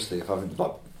 because obviously, if having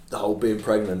like the whole being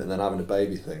pregnant and then having a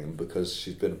baby thing, and because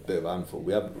she's been a bit of a handful,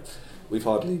 we've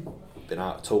hardly been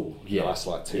out at all in the last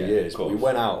like 2 years. But we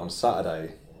went out on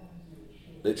Saturday.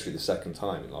 Literally the second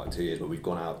time in like 2 years where we've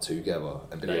gone out together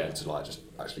and been able to like just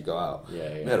actually go out. We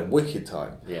had a wicked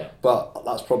time. But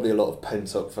that's probably a lot of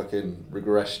pent up fucking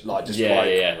regression, like just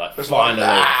like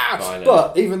finally.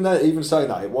 But even saying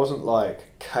that, it wasn't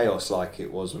like chaos like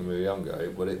it was when we were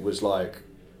younger. But it was like,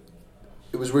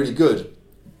 it was really good.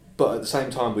 But at the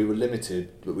same time, we were limited.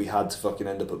 But we had to fucking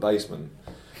end up at basement.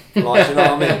 Like, you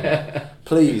know what I mean?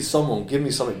 Please, someone give me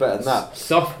something better than that.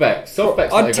 Softbeck's not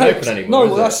even open anymore.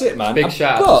 No, well, that's it, man. Big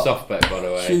shout out to Softbeck, by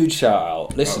the way. Huge shout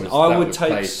out. Listen, I would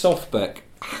take Softbeck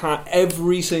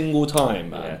every single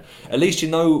time, man. At least you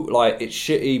know, like, it's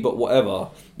shitty, but whatever.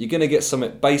 You're gonna get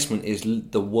something. Basement is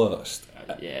the worst.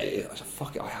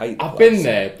 Fuck it, I hate that. I've been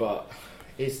there, but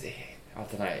I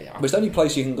don't know. But it's the only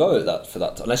place you can go for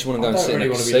that, unless you want to go and sit in a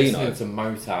casino. I don't really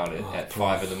want to be listening to Motown at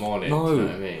 5 in the morning. No, do you know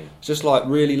what I mean? It's just like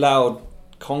really loud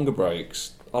conga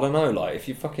breaks. I don't know, like if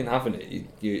you're fucking having it,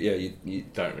 you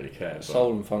don't really care.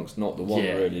 Soul and funk's not the one,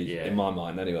 really, in my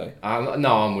mind, anyway.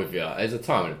 No, I'm with you. There's a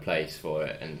time and a place for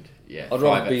it, and I'd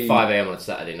rather be 5 a.m. on a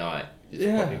Saturday night is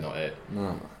probably not it.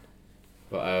 No,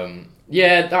 but I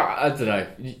don't know.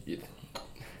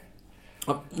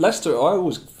 Leicester, I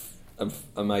was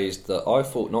amazed that I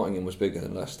thought Nottingham was bigger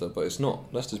than Leicester, but it's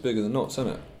not. Leicester's bigger than Notts,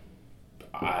 isn't it?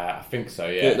 I think so,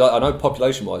 yeah. Like, I know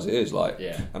population-wise it is, like,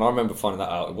 and I remember finding that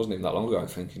out. It wasn't even that long ago. I'm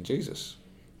thinking, Jesus.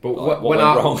 But like, when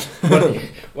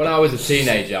I was a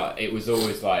teenager, it was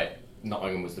always like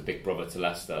Nottingham was the big brother to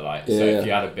Leicester. Like, so if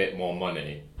you had a bit more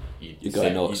money, you'd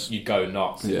go Notts. You'd go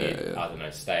Notts. And I don't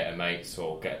know, stay at a mate's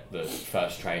or get the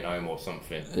first train home or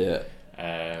something. Yeah.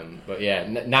 But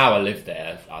now I live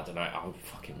there. I don't know. I'm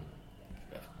fucking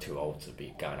too old to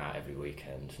be going out every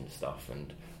weekend and stuff,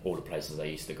 and all the places I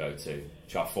used to go to,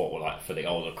 which I thought were like for the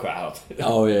older crowd.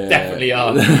 Oh yeah, definitely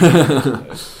are.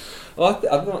 Well,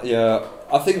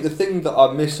 I think the thing that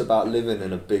I miss about living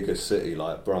in a bigger city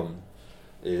like Brum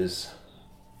is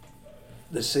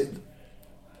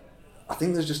I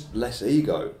think there's just less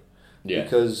ego. Yeah.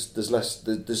 Because there's less.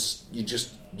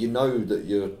 You know that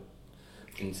you're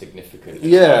insignificant.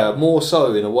 Yeah, more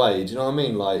so in a way. Do you know what I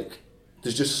mean? Like,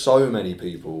 there's just so many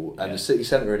people, and the city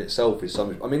centre in itself is so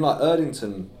much. I mean, like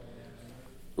Erdington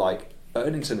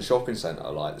shopping centre,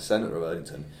 like the centre of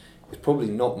Erdington, is probably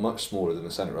not much smaller than the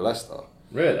centre of Leicester.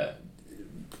 Really?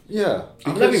 Yeah.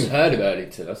 I've never even heard of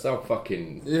Erdington. That's how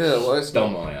fucking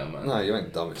dumb I am, man. No, you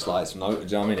ain't dumb. It's like, do you know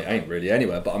what I mean? It ain't really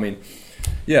anywhere, but I mean,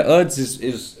 yeah, Erds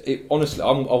is honestly,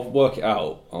 I'll work it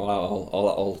out.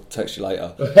 I'll text you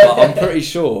later. But I'm pretty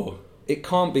sure it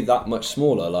can't be that much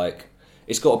smaller. Like,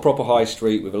 it's got a proper high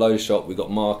street with a low shop. We've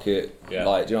got market. Yeah.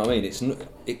 Like, do you know what I mean?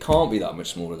 It can't be that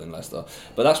much smaller than Leicester.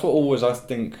 But that's what always I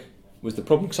think was the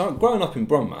problem. Because growing up in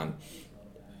Brum, man,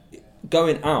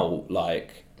 going out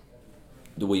like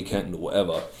the weekend or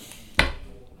whatever,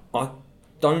 I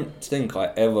don't think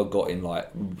I ever got in like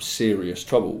serious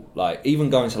trouble. Like, even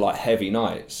going to like heavy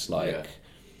nights, like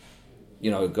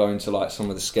you know, going to like some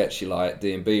of the sketchy like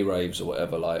D&B raves or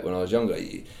whatever. Like when I was younger,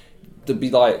 there'd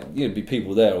be like, you know, be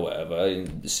people there or whatever,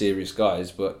 the serious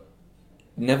guys, but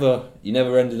you never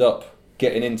ended up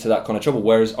getting into that kind of trouble.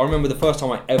 Whereas I remember the first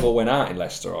time I ever went out in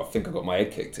Leicester, I think I got my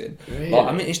head kicked in. Really? Like,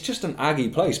 I mean, it's just an aggy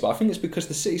place, but I think it's because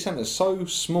the city centre is so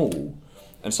small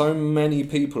and so many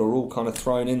people are all kind of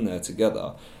thrown in there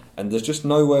together. and there's just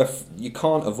nowhere you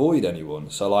can't avoid anyone.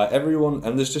 So like everyone,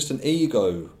 and there's just an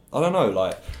ego. I don't know,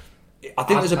 like I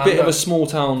think there's a bit of a small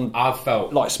town. I've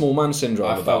felt like small man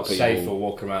syndrome. I felt safer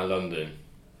walking around London.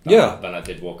 Than I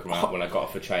did walking around when I got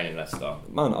off a train in Leicester.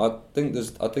 Man, I think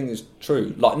it's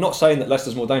true. Like, not saying that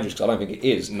Leicester's more dangerous, because I don't think it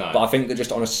is. No. But I think that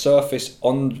just on a surface,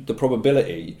 on the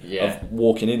probability of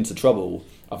walking into trouble,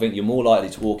 I think you're more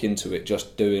likely to walk into it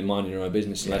just minding your own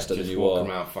business in Leicester than you are. Walking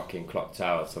around fucking Clock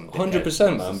Tower.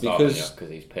 100%, man, because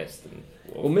he's pissed. And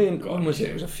when was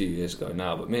it? It was a few years ago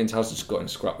now, but me and Taz just got in a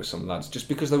scrap with some lads just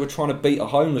because they were trying to beat a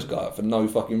homeless guy up for no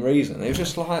fucking reason. It was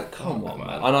just like, come on,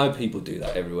 man. I know people do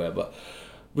that everywhere, but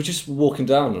we're just walking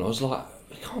down and I was like,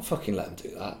 we can't fucking let them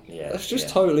do that. Yeah, that's just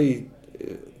totally...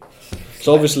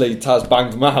 So obviously Taz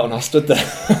banged him out and I stood there.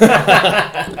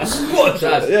 What,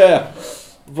 Taz? Yeah.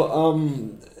 But,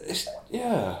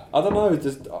 I don't know. I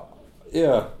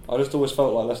just always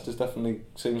felt like Leicester's definitely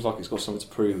seems like it's got something to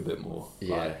prove a bit more.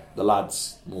 Yeah. Like, the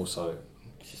lads, more so.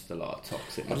 It's just a lot of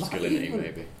toxic masculinity,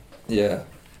 maybe. Yeah.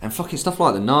 And fucking stuff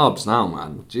like the Narbs now,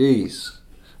 man. Jeez.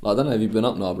 Like, I don't know if you've been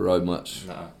up Narber Road much.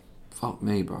 No. Fuck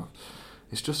me, bro.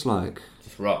 It's just like...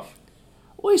 It's rough.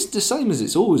 Well, it's the same as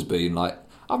it's always been. Like,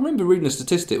 I remember reading a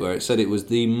statistic where it said it was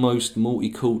the most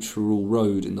multicultural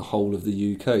road in the whole of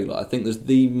the UK. Like, I think there's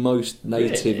the most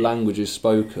native languages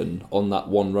spoken on that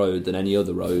one road than any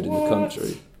other road in the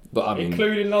country. But I mean,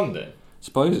 including London?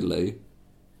 Supposedly.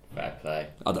 Fair play.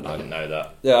 I don't know. I didn't know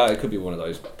that. Yeah, it could be one of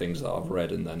those things that I've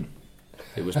read and then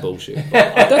it was bullshit.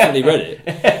 But I definitely read it.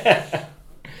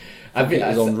 I think it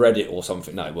was on Reddit or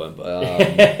something. No, it weren't.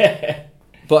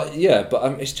 But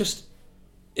it's just,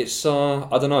 it's I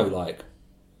don't know. Like,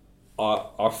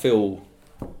 I feel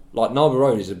like Narber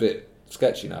Road is a bit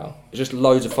sketchy now. It's just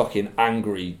loads of fucking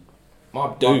angry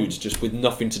dudes just with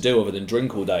nothing to do other than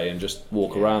drink all day and just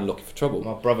walk around looking for trouble.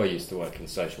 My brother used to work in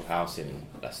social housing in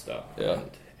Leicester. Yeah.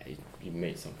 And you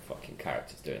meet some fucking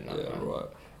characters doing that. Yeah, man. right.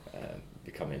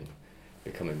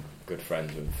 Becoming good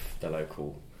friends with the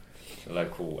local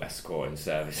escorting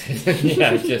services, you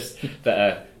know, just that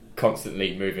are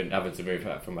constantly having to move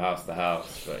from house to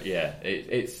house. But yeah,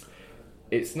 it's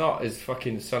not as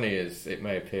fucking sunny as it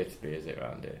may appear to be, is it,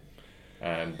 around here?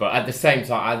 But at the same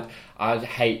time, I would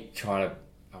hate to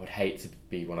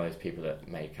be one of those people that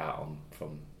make out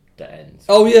from the ends.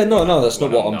 Oh yeah, no, that's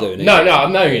not what I'm doing. No, I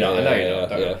know you're not. I know you're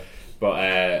not. Yeah.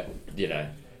 But you know,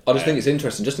 I just think it's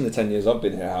interesting. Just in the 10 years I've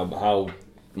been here, how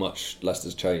much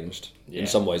Leicester's changed in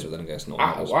some ways, but then I guess not.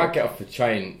 I get off the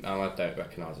train and I don't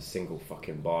recognise a single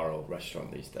fucking bar or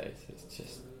restaurant these days. It's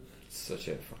just such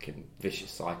a fucking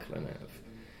vicious cycle in it of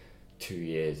 2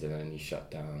 years and then you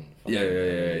shut down.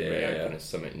 Reopen as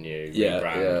something new.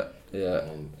 Rebrand. Yeah.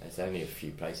 And there's only a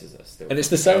few places that are still. And it's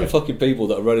the same fucking people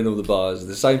that are running all the bars,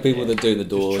 the same people that are doing the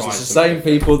doors, it's the same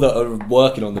people that are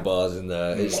working on the bars in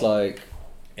there. It's like.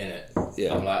 In it.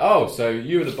 Yeah. I'm like, oh, so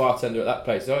you were the bartender at that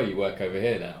place. Oh, you work over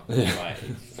here now. Yeah. Like,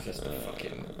 it's just a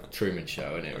fucking Truman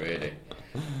Show, isn't it, really?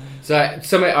 So,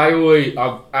 something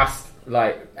I've asked,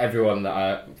 like, everyone that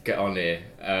I get on here,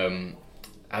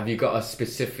 have you got a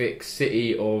specific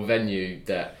city or venue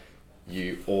that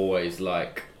you always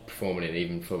like performing in,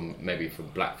 even from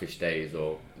Blackfish days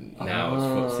or now as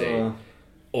FTSE?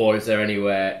 Or is there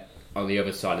anywhere on the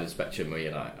other side of the spectrum where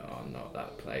you're like, oh, not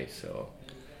that place, or...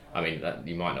 I mean,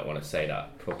 you might not want to say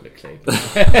that publicly. But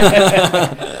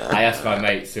I asked my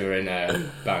mates who were in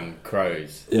a band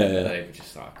Crows. Yeah. They were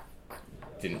just like,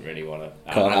 didn't really want to...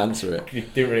 Can't answer it.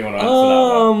 Didn't really want to answer that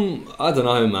one. I don't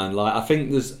know, man. Like, I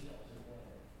think there's...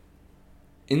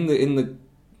 In the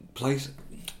place...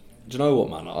 Do you know what,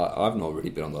 man? I've not really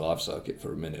been on the live circuit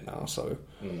for a minute now, so...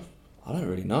 I don't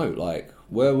really know. Like,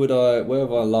 where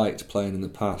have I liked playing in the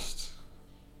past?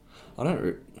 I don't...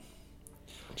 Do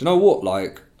you know what,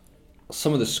 like...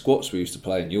 Some of the squats we used to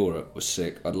play in Europe was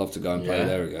sick. I'd love to go and play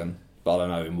there again, but I don't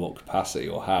know in what capacity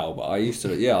or how. But I used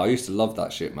to love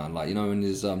that shit, man. Like, you know, when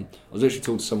there's I was literally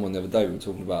talking to someone the other day. We were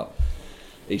talking about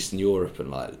Eastern Europe and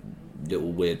like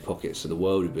little weird pockets of the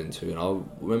world we've been to. And I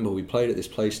remember we played at this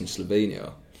place in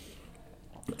Slovenia,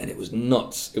 and it was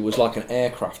nuts. It was like an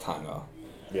aircraft hangar.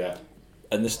 Yeah.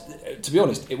 And this, to be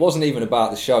honest, it wasn't even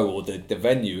about the show or the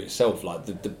venue itself. Like,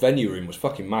 the venue room was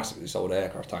fucking massive, this old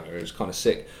aircraft hangar. It was kind of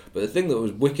sick. But the thing that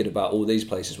was wicked about all these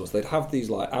places was they'd have these,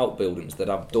 like, outbuildings. They'd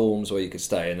have dorms where you could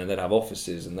stay, and then they'd have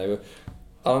offices. And they were...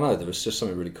 I don't know, there was just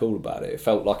something really cool about it. It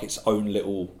felt like its own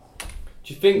little...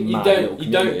 Do you think you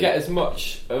don't get as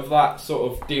much of that sort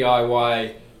of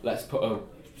DIY, let's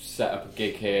set up a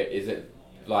gig here? Is it,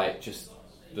 like, just...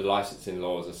 The licensing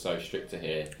laws are so stricter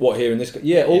here. What, here in this...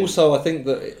 Yeah, also I think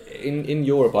that in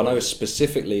Europe, I know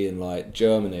specifically in like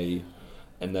Germany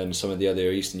and then some of the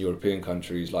other Eastern European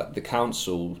countries, like the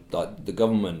council, like the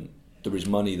government, there is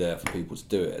money there for people to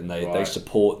do it, and they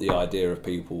support the idea of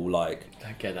people like. I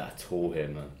don't get that at all here,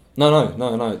 man. No,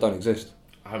 it don't exist.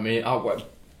 I mean,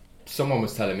 someone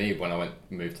was telling me when I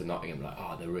moved to Nottingham,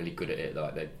 like, they're really good at it.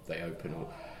 Like they open or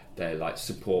they like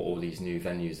support all these new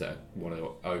venues that want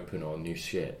to open or new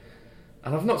shit.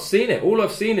 And I've not seen it. All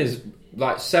I've seen is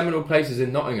like seminal places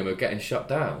in Nottingham are getting shut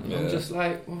down. Yeah. I'm just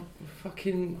like, well,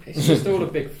 fucking, it's just all a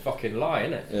big fucking lie,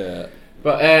 isn't it? Yeah.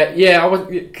 But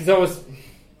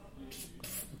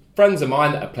friends of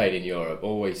mine that have played in Europe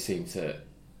always seem to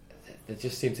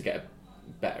get a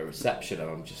better reception, and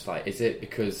I'm just like, is it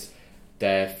because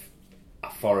they're a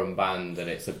foreign band and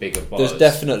it's a bigger buzz? There's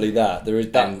definitely that. There is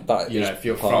that. And, that if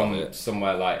you're from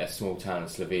somewhere like a small town in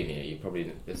Slovenia, you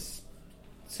probably there's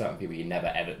certain people are never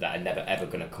ever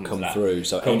going to come through.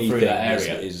 So come anything through that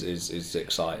area is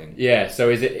exciting. Yeah. So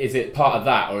is it part of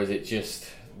that, or is it just?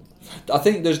 I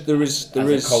think there is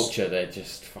a culture. They're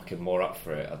just fucking more up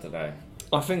for it. I don't know.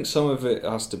 I think some of it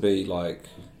has to be like.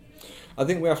 I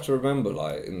think we have to remember,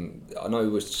 like, and I know we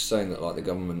were just saying that, like, the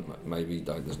government maybe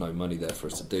there's no money there for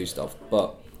us to do stuff,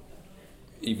 but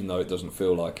even though it doesn't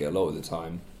feel like it a lot of the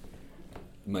time,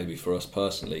 maybe for us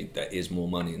personally, there is more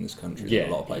money in this country than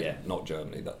a lot of places. Yeah. Not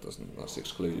Germany, that's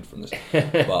excluded from this.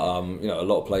 But a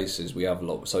lot of places we have a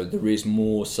lot, so there is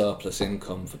more surplus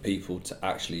income for people to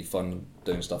actually fund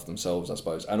doing stuff themselves, I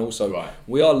suppose. And also,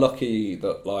 we are lucky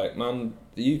that, like, man,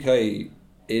 the UK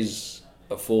is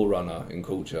a forerunner in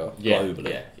culture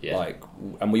globally, like,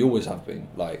 and we always have been,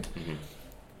 like,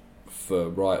 for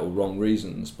right or wrong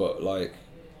reasons. But like,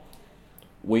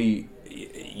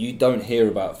 you don't hear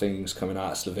about things coming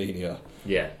out of Slovenia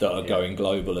that are going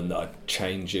global and that are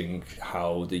changing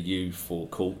how the youth or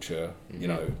culture, you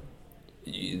know,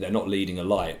 they're not leading a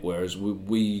light. Whereas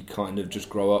we kind of just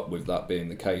grow up with that being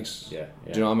the case. Do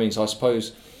you know what I mean? So I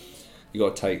suppose you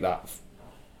got to take that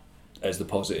as the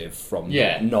positive from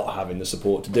not having the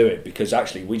support to do it, because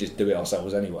actually we just do it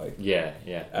ourselves anyway.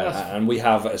 And we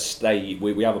have a stage,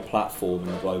 we have a platform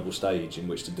in the global stage in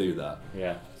which to do that.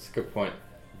 Yeah, it's a good point.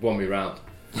 Won me round.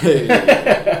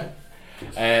 Right,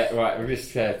 we'll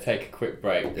just take a quick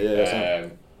break.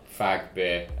 Fag,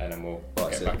 beer, and then we'll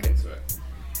get back into it.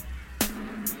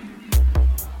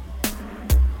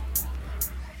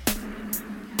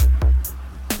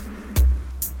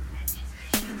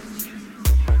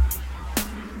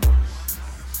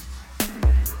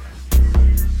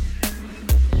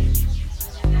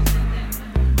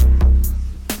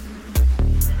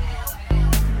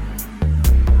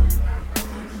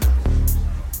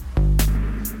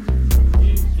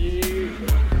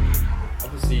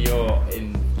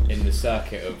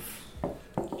 Circuit of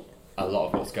a lot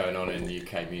of what's going on in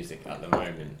UK music at the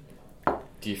moment.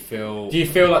 Do you feel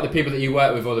like the people that you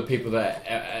work with, or the people that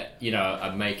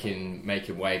are making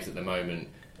waves at the moment,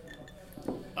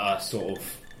 are sort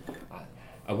of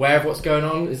aware of what's going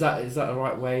on? Is that the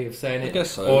right way of saying it? I guess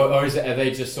so. Or are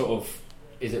they just sort of?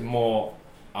 Is it more?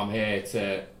 I'm here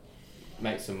to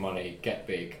make some money, get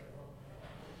big.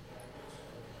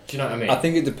 Do you know what I mean? I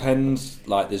think it depends.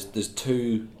 Like, there's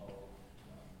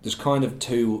kind of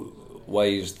two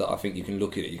ways that I think you can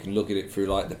look at it. You can look at it through,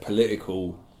 like, the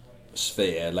political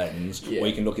sphere lens, or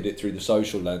you can look at it through the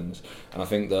social lens. And I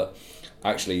think that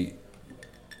actually,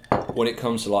 when it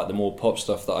comes to, like, the more pop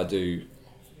stuff that I do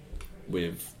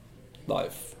with,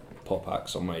 like, pop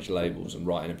acts on major labels and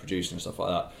writing and producing and stuff like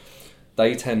that,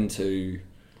 they tend to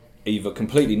either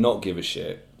completely not give a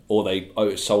shit, or they solely look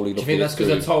at it. Do you think that's because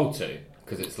they're told to?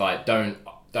 Because it's like, don't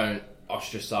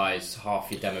ostracise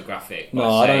half your demographic. No,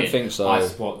 I don't think so. I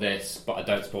support this, but I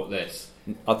don't support this.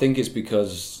 I think it's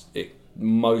because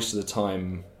most of the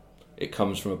time it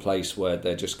comes from a place where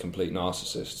they're just complete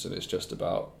narcissists, and it's just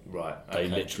about they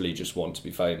literally just want to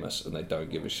be famous, and they don't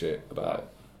give a shit about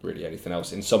really anything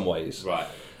else in some ways. Right.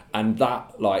 And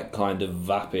that, like, kind of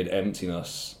vapid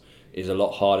emptiness is a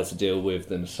lot harder to deal with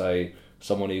than, say,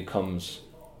 someone who comes,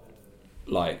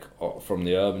 like, from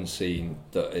the urban scene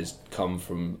that has come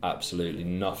from absolutely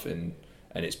nothing,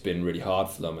 and it's been really hard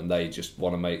for them, and they just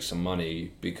want to make some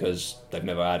money because they've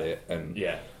never had it, and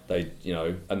they,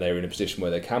 and they're in a position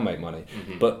where they can make money.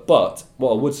 But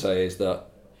what I would say is that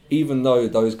even though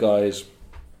those guys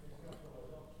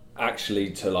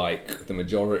actually, to, like, the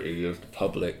majority of the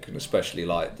public, and especially,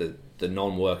 like, the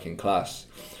non-working class,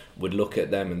 would look at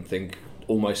them and think,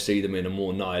 almost see them in a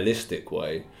more nihilistic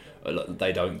way.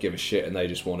 They don't give a shit and they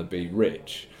just want to be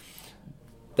rich.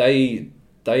 They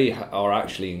they are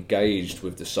actually engaged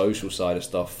with the social side of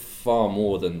stuff far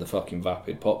more than the fucking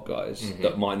vapid pop guys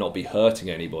that might not be hurting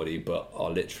anybody but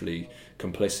are literally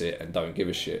complicit and don't give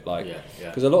a shit. Like,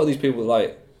 because a lot of these people,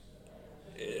 like,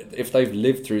 if they've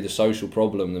lived through the social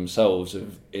problem themselves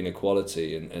of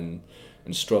inequality and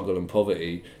struggle and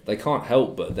poverty, they can't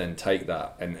help but then take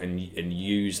that and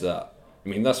use that. I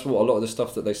mean, that's what a lot of the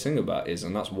stuff that they sing about is,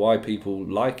 and that's why people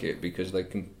like it, because they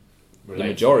can. The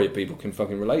majority of people can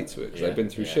fucking relate to it because they've been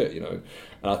through shit, you know.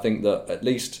 And I think that at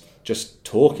least just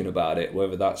talking about it,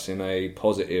 whether that's in a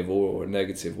positive or a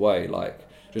negative way, like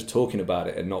just talking about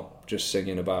it and not just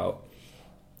singing about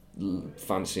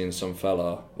fancying some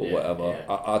fella or whatever.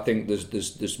 I think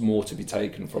there's more to be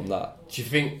taken from that. Do you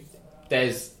think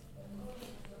there's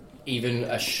even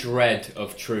a shred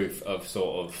of truth of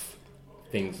sort of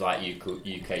things like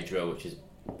UK drill, which is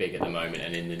big at the moment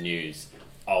and in the news,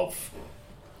 of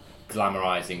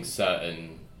glamorising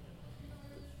certain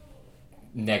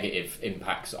negative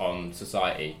impacts on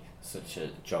society, such as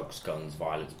drugs, guns,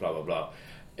 violence, blah blah blah?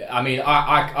 I mean,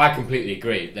 I completely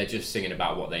agree. They're just singing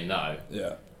about what they know,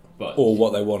 or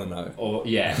what they want to know, or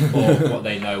what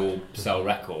they know will sell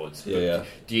records. Do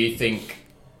you think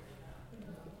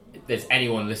there's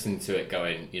anyone listening to it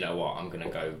going, you know what, I'm gonna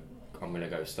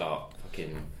go start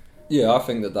fucking? Yeah, I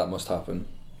think that must happen,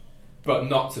 but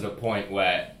not to the point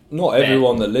where. Not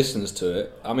everyone that listens to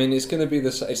it. I mean, it's going to be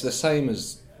it's the same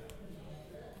as,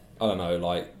 I don't know,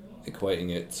 like equating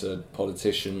it to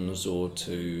politicians or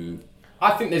to.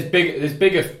 I think there's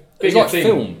bigger it's like things.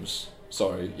 Films.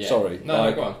 Sorry.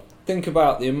 No, go on. Think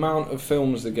about the amount of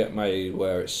films that get made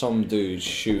where it's some dude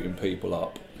shooting people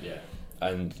up. Yeah.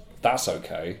 And that's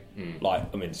okay.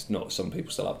 Like, I mean, it's not. Some people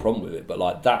still have a problem with it, but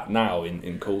like that now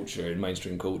in culture, in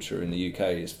mainstream culture in the UK,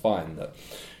 is fine. That.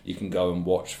 You can go and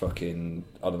watch fucking,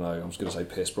 I don't know, I was going to say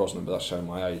Pierce Brosnan, but that's showing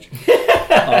my age.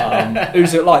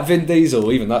 Who's it, like Vin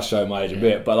Diesel? Even that's showing my age a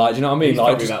bit, but like, do you know what I mean? He's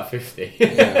like, probably about 50.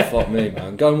 Yeah, fuck me,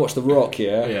 man. Go and watch The Rock,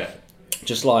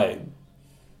 just like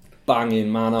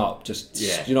banging man up, just, do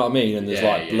you know what I mean? And there's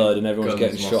like blood and everyone's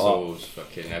Guns, getting shot up.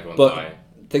 Fucking everyone's but dying.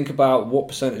 Think about what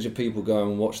percentage of people go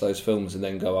and watch those films and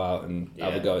then go out and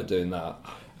have a go at doing that.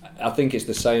 I think it's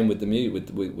the same with the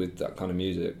with that kind of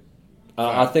music.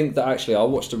 I think that actually I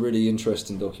watched a really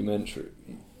interesting documentary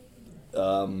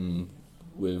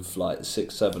with like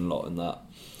 6, 7 lot and that,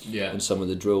 and some of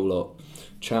the drill lot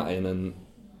chatting, and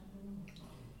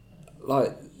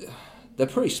like they're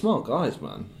pretty smart guys,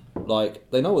 man.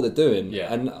 Like they know what they're doing,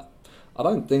 and I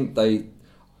don't think they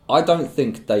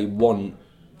want.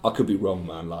 I could be wrong,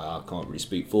 man. Like I can't really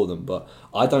speak for them, but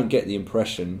I don't get the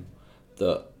impression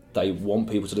that they want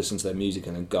people to listen to their music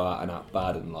and then go out and act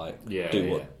bad and like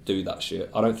do that shit.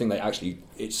 I don't think they actually.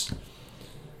 It's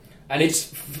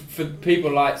for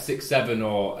people like 6, 7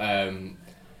 or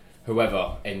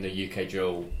whoever in the UK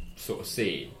drill sort of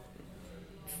scene,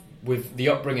 with the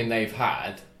upbringing they've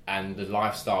had and the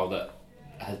lifestyle that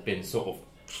has been sort of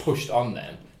pushed on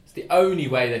them. It's the only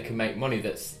way they can make money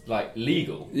that's like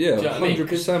legal. Yeah,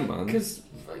 100%, man. Because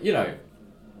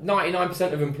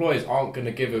 99% of employers aren't going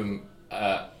to give them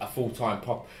a full-time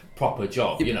proper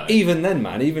job, you know. Even then,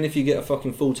 man, even if you get a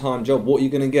fucking full-time job, what are you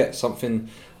going to get? Something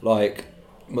like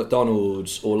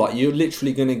McDonald's, or like you're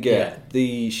literally going to get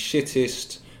the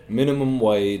shittest minimum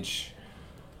wage.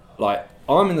 Like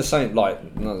I'm in the same, like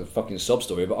another fucking sob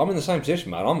story, but I'm in the same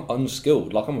position, man. I'm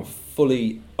unskilled. Like I'm a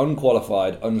fully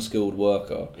unqualified, unskilled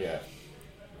worker. Yeah.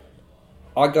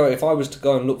 If I was to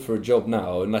go and look for a job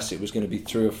now, unless it was going to be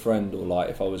through a friend or like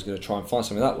if I was going to try and find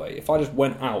something that way, if I just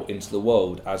went out into the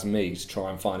world as me to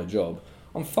try and find a job,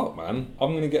 I'm fucked, man.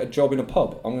 I'm going to get a job in a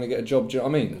pub. I'm going to get a job, do you know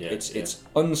what I mean? It's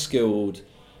unskilled,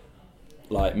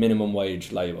 like minimum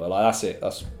wage labour. Like that's it.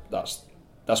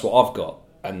 That's what I've got.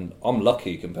 And I'm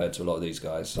lucky compared to a lot of these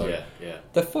guys. So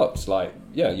they're fucked. Like,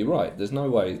 you're right. There's no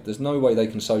way they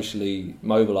can socially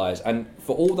mobilise. And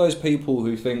for all those people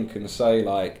who think and say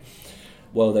like,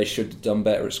 well, they should have done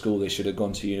better at school, they should have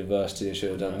gone to university, they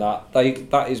should have done that.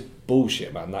 That is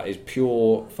bullshit, man. That is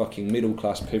pure fucking middle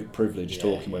class privilege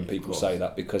talking when people say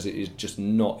that, because it is just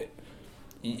not.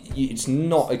 It's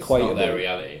not equatable. It's not their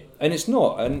reality, and it's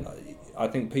not. And I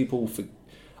think people,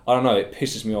 I don't know. It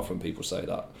pisses me off when people say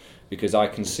that, because I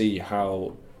can see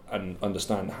how and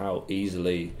understand how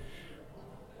easily,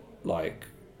 like,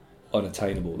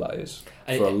 unattainable that is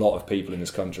for a lot of people in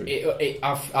this country.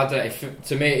 I don't know,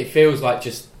 to me it feels like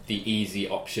just the easy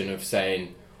option of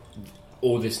saying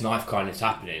all this knife crime is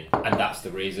happening and that's the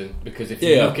reason, because if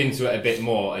you look into it a bit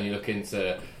more and you look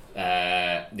into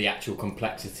the actual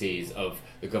complexities of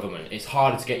the government, it's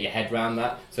harder to get your head around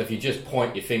that. So if you just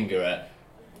point your finger at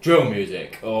drill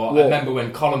music, or I remember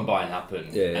when Columbine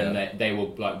happened, and they were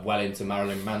like well into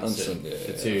Marilyn Manson,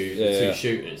 the two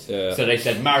shooters. Yeah. So they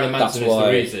said Marilyn Manson is the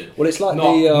reason. Well, it's like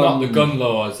not the gun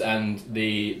laws and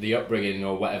the upbringing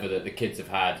or whatever that the kids have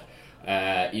had,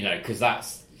 because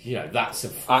that's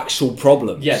an actual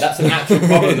problem. Yeah, that's an actual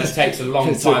problem that takes a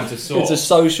long time to solve. It's a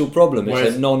social problem.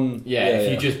 It's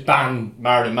if you just ban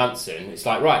Marilyn Manson, it's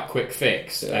like, right, quick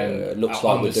fix. And it looks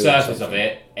like on the surface of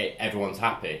it, everyone's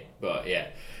happy. But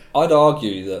I'd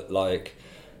argue that like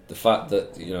the fact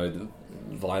that the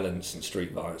violence and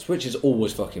street violence, which has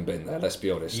always fucking been there. Let's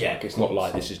be honest. Yeah, like, it's not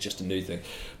like this is just a new thing,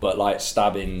 but like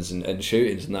stabbings and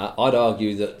shootings and that. I'd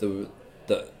argue that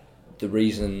the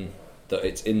reason that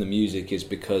it's in the music is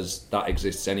because that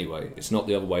exists anyway. It's not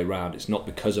the other way around. It's not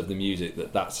because of the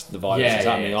music that's the violence is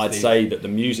happening. I'd say that the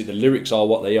music, the lyrics are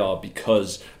what they are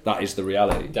because that is the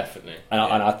reality. Definitely. And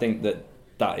I think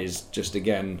that is just,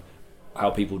 again,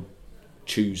 how people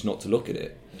choose not to look at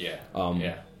it.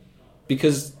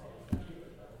 Because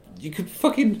you could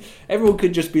everyone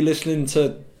could just be listening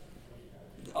to,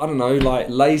 I don't know, like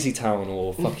Lazy Town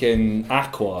or fucking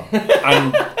Aqua,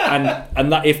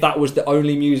 and that if that was the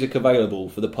only music available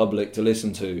for the public to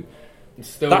listen to,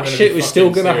 that shit was still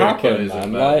going to happen,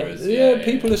 man. Like,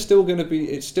 people are still going to be.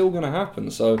 It's still going to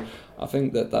happen. So I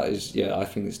think that is. Yeah, I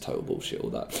think it's total bullshit,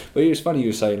 all that. But it's funny you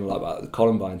were saying like about the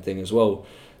Columbine thing as well.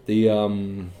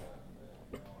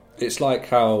 It's like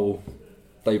how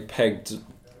they pegged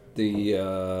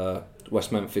the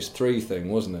West Memphis 3 thing,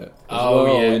 wasn't it? How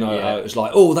it was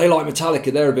like, they like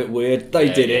Metallica, they're a bit weird,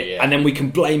 they did it, and then we can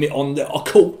blame it on the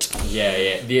occult.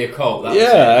 The occult.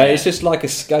 It's just like a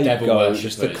scapegoat,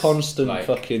 just the constant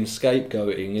fucking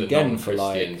scapegoating again for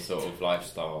Christian sort of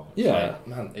lifestyle. Yeah,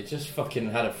 man, it just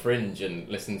fucking had a fringe and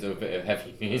listened to a bit of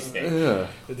heavy music. Yeah,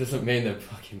 it doesn't mean they're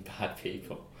fucking bad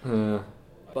people.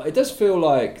 But it does feel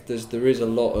like there is a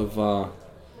lot of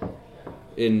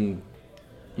in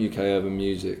UK urban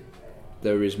music.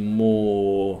 There is a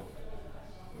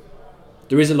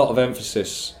lot of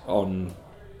emphasis on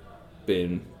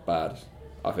being bad,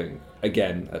 I think,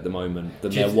 again, at the moment,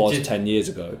 than there was 10 years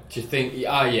ago. Do you think...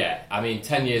 I mean,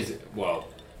 10 years... Well,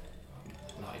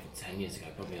 not even 10 years ago,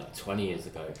 probably like 20 years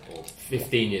ago, or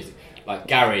 15 years ago. Like,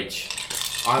 garage.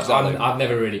 I've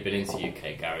never really been into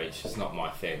UK garage. It's not my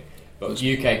thing. But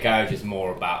UK garage is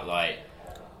more about, like,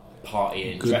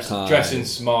 partying, dressing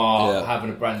smart, having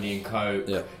a brandy and coke,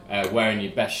 wearing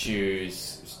your best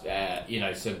shoes.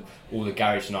 So all the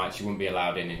garage nights you wouldn't be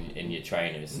allowed in your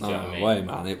trainers. Do you know what I mean? Way,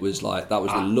 man. It was like that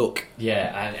was the look.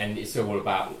 Yeah, and it's all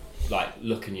about like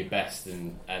looking your best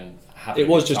and having. It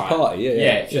was just time. party.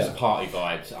 It's just party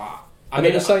vibes. I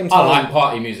mean, at the same time, I like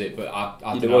party music, but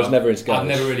I was never into garage. I've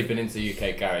never really been into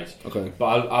UK garage. Okay,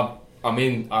 but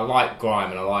I like grime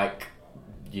and I like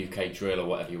UK drill or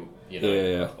whatever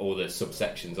all the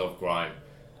subsections of grime.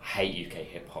 I hate UK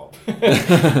hip hop.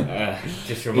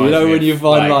 Just reminds me when you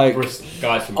find like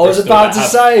guys from I was about to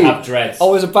have dreads. I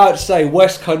was about to say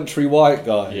West Country white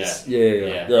guys.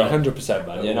 Yeah, 100%,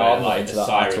 man. I'm not into that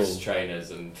Osiris at all.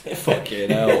 trainers and fucking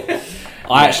hell.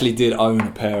 I actually did own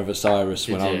a pair of Osiris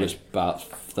when I was about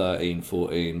 13,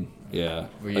 14. Yeah,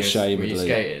 ashamedly. Were you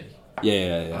skated?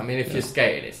 Yeah. I mean, if you're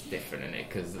skating, it's different, isn't it?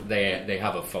 Because they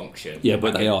have a function. Yeah,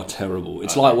 but they are terrible.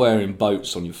 It's like wearing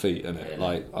boats on your feet, isn't it?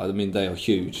 Like, I mean, they are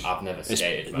huge. I've never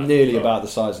skated. It's nearly about the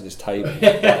size of this table. Like,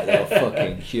 they are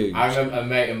fucking huge. I remember a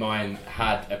mate of mine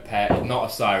had a pair, not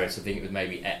Osiris, I think it was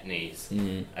maybe Etnies,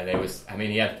 and there was. I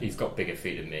mean, he's got bigger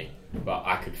feet than me, but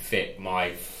I could fit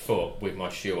my foot with my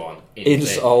shoe on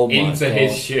into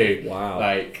his shoe. Wow!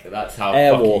 Like that's how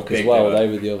Airwalk as well. They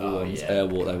were the other ones. Yeah.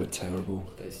 Airwalk, they were terrible.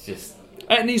 It's just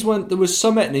Etnies weren't. There was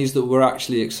some Etnies that were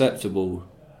actually acceptable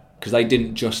because they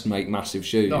didn't just make massive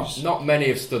shoes. Not many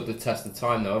have stood the test of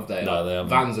time though, have they? No, they haven't.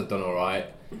 Vans have done all right.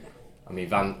 I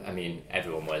mean,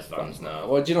 everyone wears Vans now.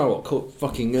 Well, do you know what?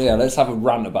 Fucking let's have a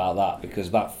rant about that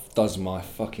because that does my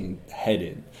fucking head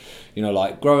in. You know,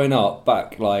 like growing up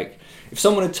back, like if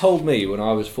someone had told me when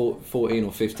I was 14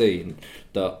 or 15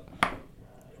 that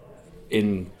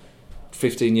in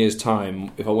 15 years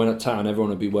time, if I went uptown, everyone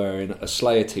would be wearing a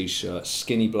Slayer t-shirt,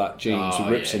 skinny black jeans with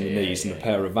rips in the knees and a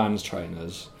pair of Vans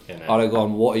trainers. I'd have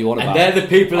gone, what are you on about? And they're the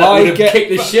people that would have kicked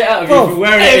the shit out of you for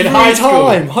wearing it in high school.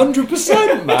 Every time,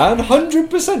 100%, man,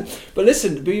 100%. But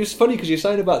listen, but it's funny because you're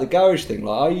saying about the garage thing.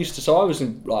 Like I was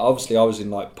in, like obviously I was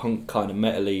in like punk kind of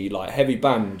metally, like heavy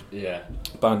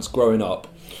bands growing up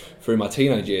through my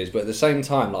teenage years. But at the same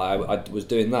time, like I was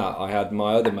doing that. I had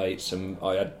my other mates and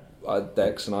I had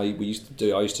Dex and I used to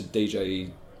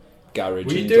DJ garage.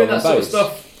 Were you doing that sort of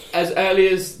stuff as early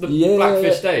as the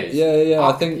Blackfish days? Yeah.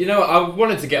 I think I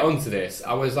wanted to get onto this.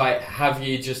 I was like, have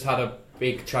you just had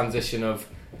big transition of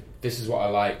this is what I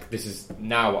like, this is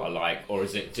now what I like, or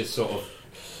is it just sort of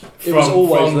it was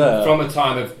always there from a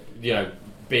time of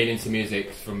being into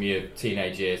music from your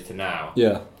teenage years to now?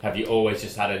 Yeah. Have you always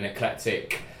just had an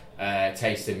eclectic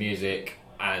taste in music,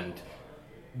 and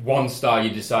one style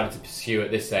you decided to pursue at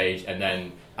this age, and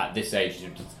then at this age you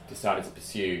decided to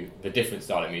pursue the different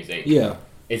style of music? Yeah.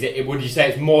 Is it? Would you say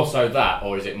it's more so that,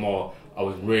 or is it more? I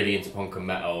was really into punk and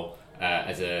metal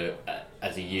as a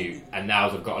youth, and now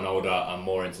as I've gotten older, I'm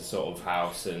more into sort of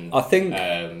house and. I think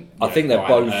they're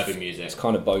both urban music. It's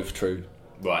kind of both true.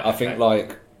 Right. I think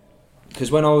because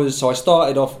when I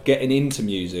started off getting into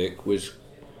music was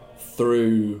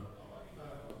through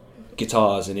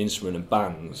guitars and instrument and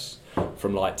bands.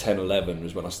 From 10, 11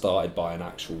 was when I started buying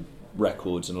actual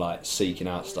records and seeking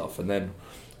out stuff, and then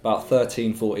about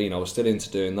 13, 14 I was still into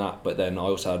doing that, but then I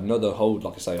also had another whole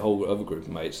other group of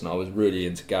mates, and I was really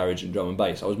into garage and drum and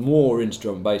bass. I was more into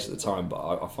drum and bass at the time,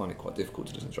 but I find it quite difficult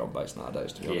to listen to drum and bass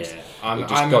nowadays, to be honest. It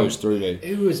just goes through me.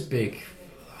 It was big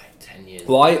 10 years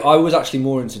ago. I was actually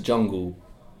more into jungle.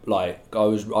 I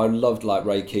loved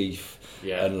Ray Keith.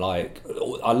 Yeah. And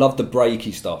I love the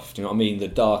breaky stuff. Do you know what I mean? The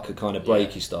darker kind of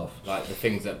breaky stuff. Like the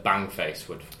things that Bangface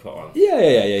would put on.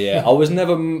 Yeah. I was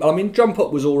never. I mean, Drum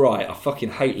Pop was all right. I fucking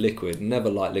hate Liquid.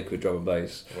 Never liked Liquid drum and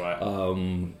bass. Right.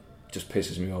 Just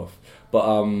pisses me off. But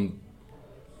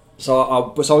so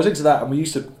I was into that, and we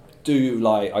used to do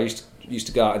I used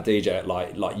to go out and DJ at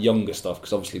like younger stuff,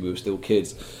 because obviously we were still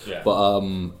kids. Yeah.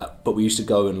 But we used to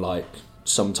go and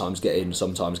sometimes get in,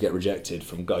 sometimes get rejected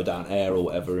from Go Down Air or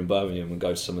whatever in Birmingham, and go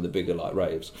to some of the bigger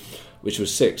raves, which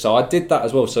was sick. So I did that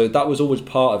as well. So that was always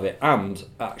part of it. And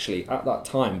actually, at that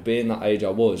time, being that age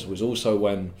I was also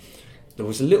when there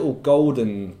was a little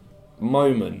golden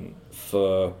moment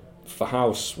for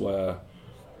house where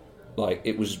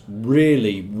it was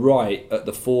really right at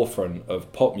the forefront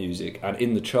of pop music and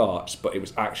in the charts, but it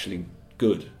was actually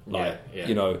good,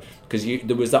 because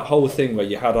there was that whole thing where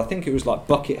you had, I think it was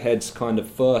Buckethead's kind of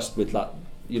first with that,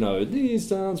 these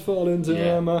sounds fall into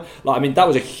that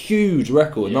was a huge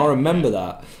record, and I remember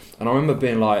that, and I remember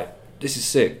being this is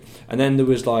sick. And then there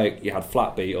was you had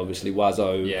Flatbeat, obviously,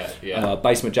 Wazzo,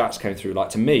 Basement Jaxx came through.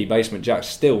 To me, Basement Jaxx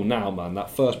still now, man, that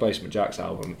first Basement Jaxx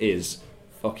album is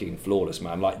fucking flawless,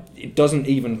 man. It doesn't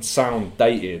even sound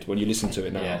dated when you listen to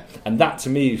it now. And that, to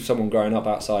me, someone growing up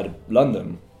outside of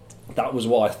London, that was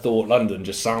what I thought London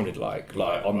just sounded like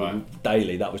the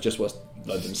daily. That was just what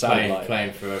London sounded like.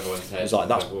 Playing through everyone's head. It's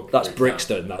that's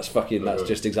Brixton. That's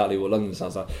just exactly what London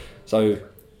sounds like. So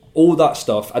all that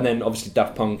stuff, and then obviously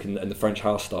Daft Punk and the French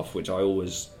house stuff, which I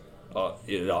always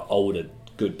older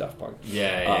good Daft Punk.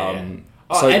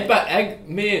 So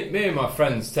me and my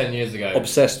friends 10 years ago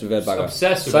obsessed with Ed Banger.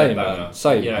 Same, man.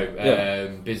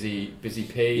 Same. Busy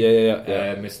P.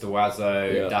 Mr.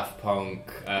 Wazzo, Daft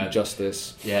Punk,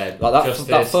 Justice. Yeah,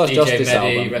 that first DJ Justice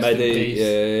Mehdi, album.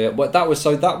 Mehdi. Well, that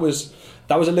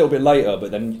was a little bit later,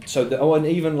 but then and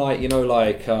even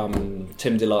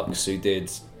Tim Deluxe, who did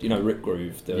Rip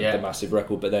Groove, the massive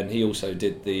record, but then he also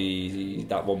did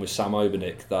that one with Sam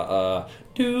Obernick, that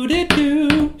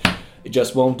do. It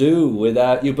just won't do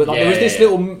without you. But there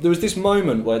was this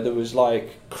moment where there was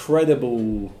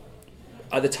credible.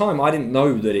 At the time, I didn't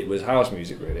know that it was house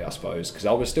music, really. I suppose because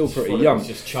I was still pretty young. It was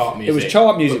just chart music. It was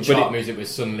chart music, but chart music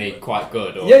was suddenly quite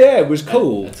good. Or it was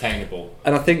cool, attainable.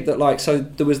 And I think that so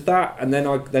there was that, and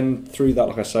then through that,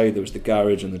 like I say, there was the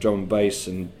garage and the drum and bass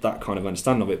and that kind of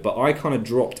understanding of it. But I kind of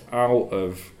dropped out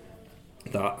of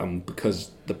that, and because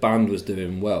the band was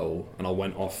doing well, and I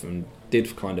went off and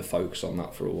did kind of focus on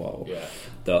that for a while. Yeah.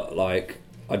 That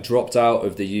I dropped out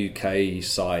of the UK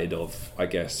side of, I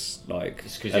guess,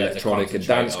 electronic and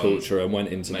dance culture, and went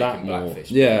into that more.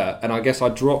 Yeah, and I guess I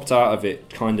dropped out of it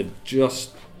kind of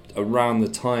just around the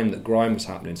time that grime was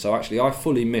happening. So actually, I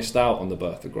fully missed out on the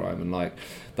birth of grime, and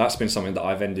that's been something that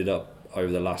I've ended up over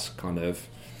the last kind of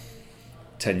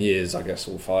 10 years, I guess,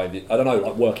 or 5 years, I don't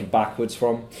know, working backwards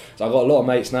from. So I've got a lot of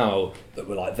mates now that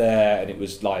were there, and it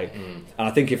was and I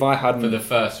think if I hadn't... For the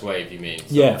first wave, you mean?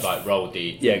 Roll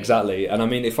deep. Yeah, exactly. And I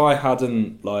mean, if I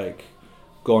hadn't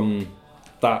gone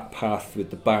that path with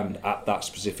the band at that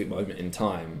specific moment in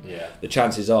time, the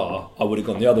chances are I would have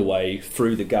gone the other way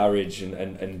through the garage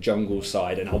and jungle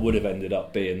side, and I would have ended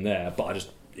up being there, but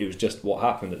it was just what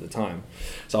happened at the time.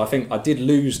 So I think I did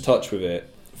lose touch with it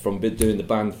from doing the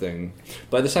band thing,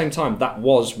 but at the same time, that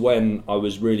was when I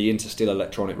was really into still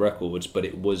electronic records, but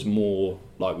it was more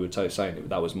like we were saying,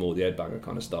 that was more the Ed Banger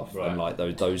kind of stuff, and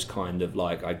those kind of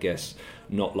I guess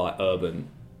not urban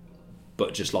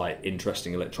but just like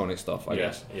interesting electronic stuff, I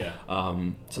guess. Yeah.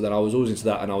 So then I was always into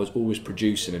that, and I was always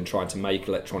producing and trying to make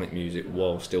electronic music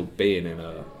while still being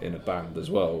in a band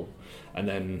as well. And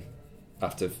then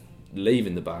after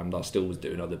leaving the band, I still was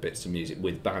doing other bits of music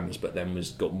with bands, but then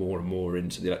got more and more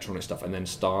into the electronic stuff, and then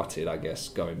started, I guess,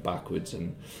 going backwards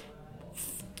and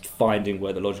finding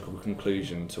where the logical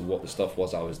conclusion to what the stuff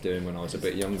was I was doing when I was a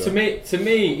bit younger. To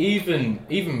me,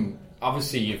 even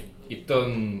obviously you've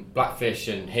done Blackfish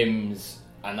and Hymns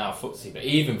and now FTSE, but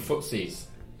even FTSE's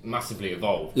massively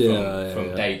evolved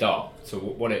from day dot to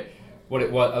what it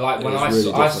was like when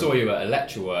I saw you at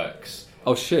Electroworks.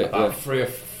 Oh shit! About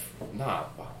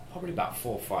probably about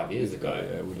 4 or 5 years ago.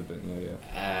 Yeah, it would have been.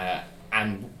 Yeah.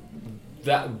 And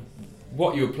that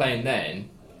what you were playing then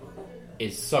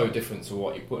is so different to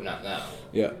what you're putting out now.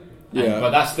 Yeah.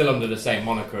 But that's still under the same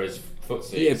moniker as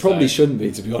FTSE. Yeah, it probably shouldn't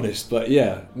be, to be honest. But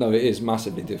yeah, no, it is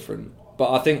massively different.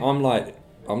 But I think I'm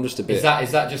just a bit.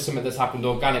 Is that just something that's happened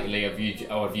organically?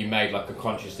 Have you made like a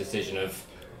conscious decision of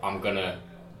I'm gonna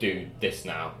do this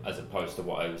now as opposed to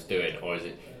what I was doing, or is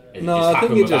it? No, I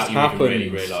think it just happened. Really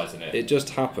realising it. It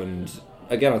just happened.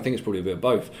 Again, I think it's probably a bit of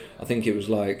both. I think it was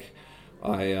like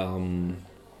I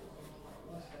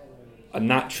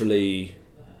naturally.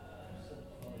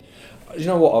 You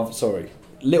know what? Sorry,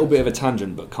 little bit of a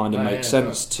tangent, but kind of makes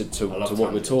sense to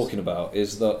what we're talking about.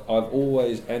 Is that I've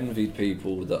always envied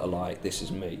people that are like, this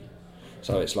is me.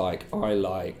 So it's like I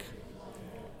like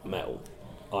metal.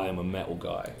 I am a metal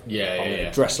guy. I'm going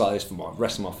to dress like this for my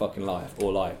rest of my fucking life.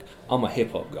 Or like, I'm a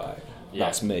hip hop guy.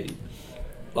 That's me.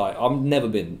 Like, I've never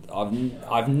been.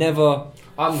 I've never.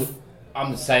 I'm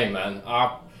the same, man.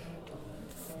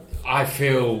 I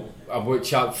feel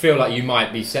like you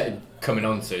might be coming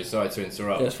on to. Sorry to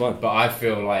interrupt. That's fine. But I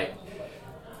feel like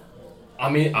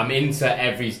I'm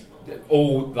into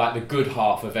all like the good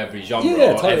half of every genre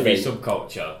or totally. Every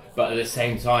subculture, but at the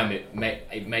same time it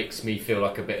makes me feel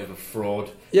like a bit of a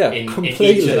fraud. Completely.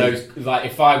 In each of those, like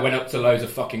if I went up to loads of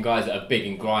fucking guys that are big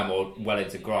in grime or well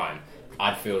into grime,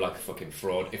 I'd feel like a fucking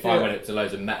fraud. If I went up to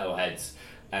loads of metalheads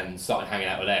and started hanging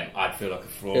out with them, I'd feel like a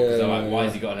fraud because they're like, why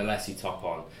has he got an Alessi top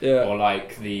on? Or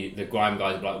like the grime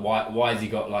guys are like, why has he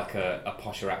got like a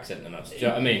posher accent than us? Do you know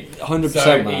what I mean?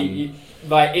 100%, man.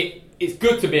 It's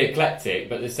good to be eclectic,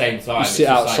 but at the same time, you sit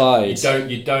outside. Like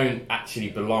you don't actually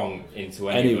belong into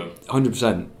any of them.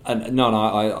 100%. And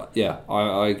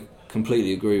I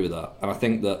completely agree with that. And I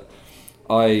think that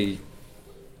I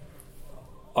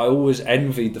always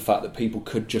envied the fact that people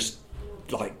could just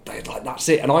like that's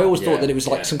it. And I always thought that it was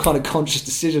like some kind of conscious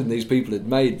decision these people had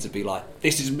made to be like,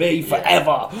 this is me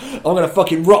forever. I'm gonna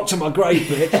fucking rock to my grave,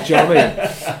 bitch. Do you know what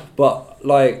I mean? But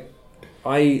like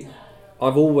I've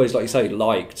always, like you say,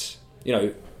 liked. You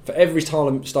know, for every style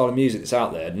of music that's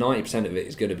out there, 90% of it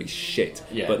is going to be shit.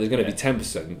 But there's going to be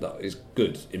 10% that is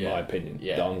good, in my opinion,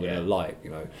 that I'm going to like.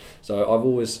 You know, so I've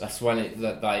always. That's when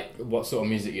like what sort of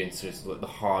music you're into is like the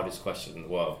hardest question in the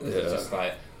world. It's just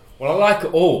like, well, I like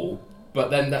it all,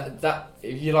 but then that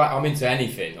if you like, I'm into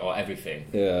anything or everything.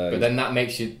 But then that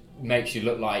makes you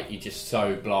look like you're just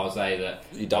so blasé that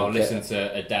I'll listen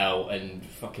to Adele and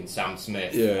fucking Sam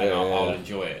Smith and I'll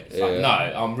enjoy it. It's like, no,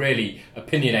 I'm really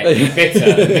opinionated and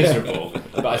bitter and miserable,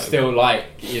 but I still like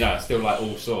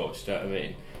all sorts, do you know what I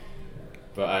mean?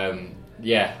 But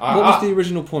what was the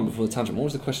original point before the tangent? What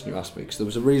was the question you asked me? Because there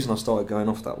was a reason I started going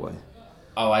off that way.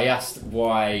 Oh, I asked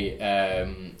why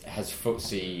has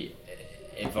FTSE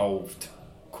evolved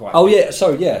quite a bit?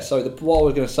 So what I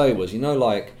was going to say was,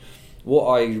 like, what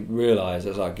I realise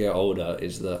as I get older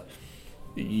is that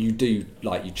you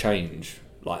change.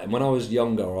 Like, when I was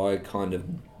younger, I kind of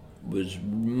was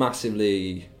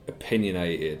massively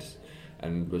opinionated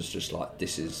and was just like,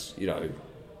 this is,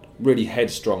 really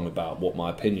headstrong about what my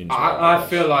opinions were. I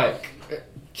feel like,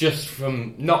 just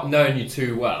from not knowing you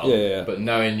too well, but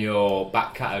knowing your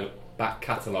back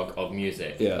catalogue of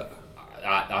music,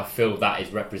 I feel that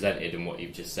is represented in what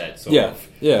you've just said. Sort of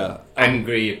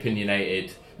angry,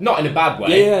 opinionated. Not in a bad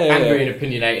way. Angry and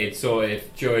opinionated, sort of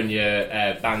during your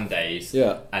band days.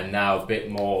 And now a bit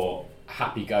more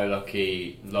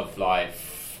happy-go-lucky, love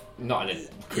life. Not in a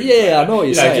way. I know what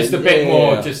you're saying.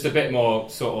 Just a bit more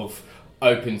sort of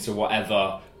open to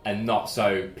whatever, and not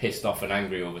so pissed off and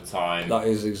angry all the time. That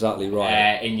is exactly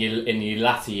right. In your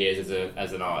latter years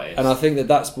as an artist, and I think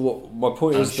that's what my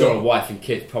point is. I'm sure a wife and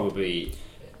kids probably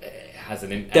has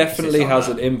an impact. Definitely has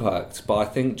an impact, but I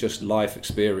think just life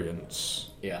experience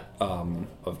Yeah.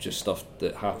 Of just stuff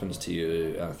that happens to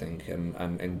you, I think,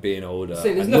 and being older.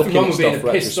 See, there's nothing wrong with being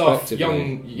a pissed off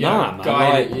young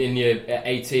guy in your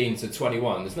 18 to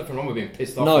 21. There's nothing wrong with being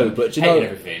pissed off. No, but you know,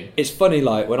 everything. It's funny.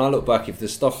 Like when I look back, if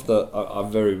there's stuff that I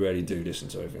very rarely do listen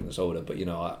to everything that's older, but you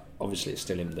know, obviously it's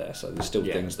still in there. So there's still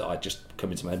things that I just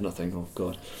come into my head and I think, oh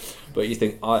god. But you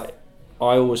think I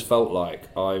always felt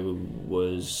like I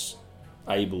was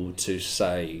able to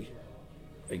say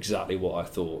exactly what I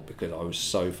thought because I was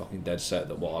so fucking dead set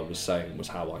that what I was saying was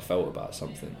how I felt about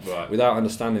something, right. Without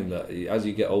understanding that as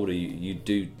you get older you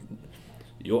do,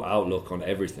 your outlook on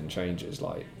everything changes,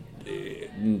 like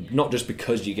not just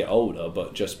because you get older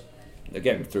but just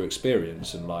again through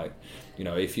experience. And like, you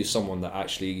know, if you're someone that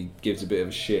actually gives a bit of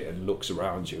a shit and looks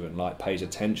around you and like pays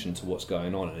attention to what's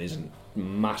going on and isn't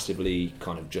massively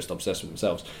kind of just obsessed with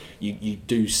themselves, you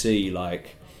do see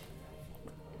like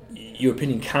your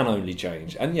opinion can only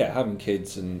change. And yeah, having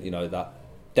kids and you know that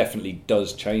definitely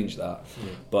does change that.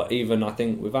 But even I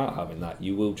think without having that,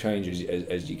 you will change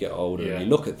as you get older and you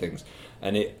look at things.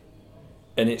 And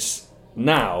it's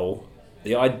now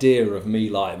the idea of me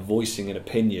like voicing an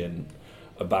opinion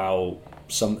about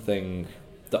something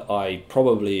that I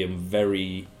probably am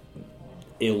very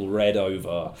ill-read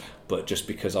over, but just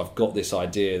because I've got this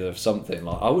idea of something,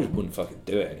 like I wouldn't fucking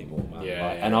do it anymore, man.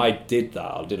 And I did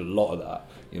that. I did a lot of that,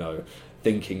 you know,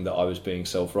 thinking that I was being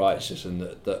self-righteous and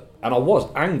that and I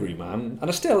was angry, man. And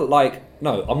I still like,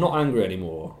 no, I'm not angry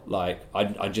anymore. Like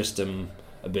I just am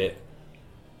a bit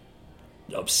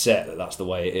upset that that's the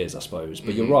way it is, I suppose.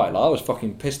 But you're right. Like I was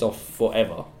fucking pissed off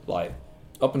forever, like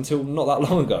up until not that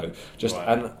long ago.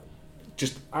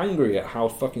 Just angry at how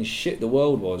fucking shit the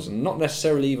world was, and not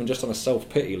necessarily even just on a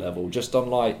self-pity level, just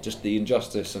on like just the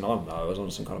injustice. And I don't know, I was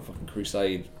on some kind of fucking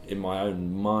crusade in my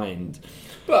own mind.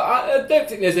 But I don't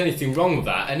think there's anything wrong with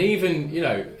that. And even, you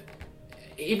know,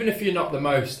 even if you're not the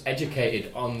most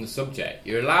educated on the subject,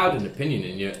 you're allowed an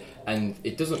opinion, and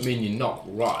it doesn't mean you're not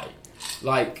right.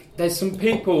 Like, there's some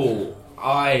people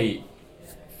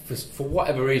for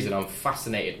whatever reason, I'm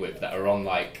fascinated with that are on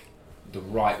like the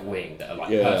right wing, that are like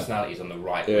personalities on the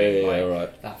right wing,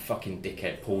 like that fucking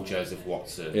dickhead Paul Joseph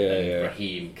Watson and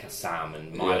Raheem Kassam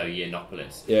and Milo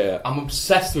Yiannopoulos. I'm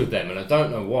obsessed with them and I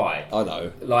don't know why. I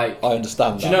know. Like, I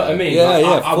understand that. Do you know what I mean?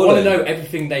 I want to know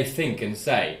everything they think and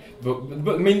say. But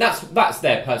I mean, that's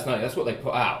their personality. That's what they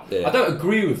put out. I don't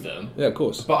agree with them. Yeah, of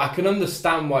course. But I can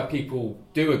understand why people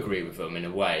do agree with them in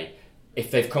a way, if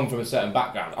they've come from a certain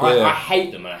background. I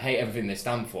hate them and I hate everything they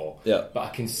stand for. Yeah. But I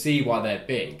can see why they're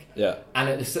big. Yeah.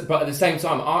 But at the same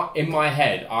time, in my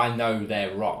head, I know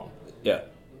they're wrong. Yeah.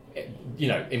 You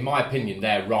know, in my opinion,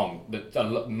 they're wrong.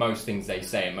 Most things they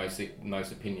say and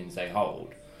most opinions they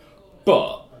hold.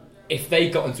 But if they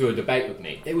got into a debate with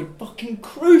me, they would fucking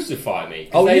crucify me.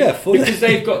 Because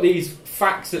they've got these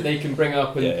facts that they can bring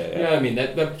up, and you know what I mean.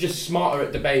 They're just smarter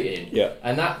at debating. Yeah.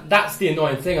 And that's the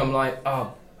annoying thing. I'm like,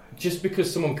 just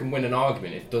because someone can win an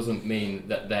argument, it doesn't mean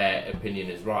that their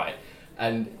opinion is right.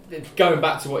 And going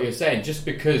back to what you're saying, just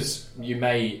because you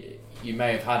may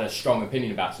have had a strong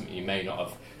opinion about something you may not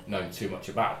have known too much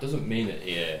about, doesn't mean that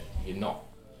you're not.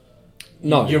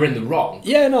 No, you're in the wrong.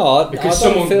 Yeah, no, because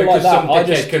some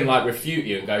dickhead can like refute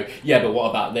you and go, yeah, but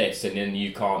what about this? And then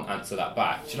you can't answer that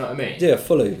back. Do you know what I mean? Yeah,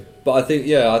 fully. But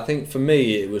I think for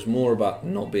me it was more about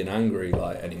not being angry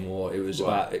like anymore. It was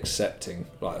about accepting.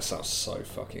 Like, that sounds so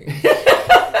fucking.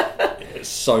 It's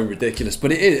so ridiculous,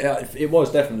 but it is. It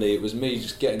was definitely. It was me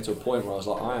just getting to a point where I was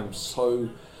like, I am so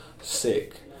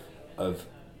sick of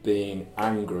being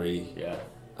angry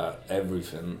at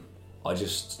everything. I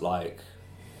just like.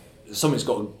 Something's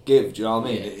got to give. Do you know what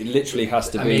I mean? It literally has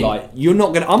to be like I'm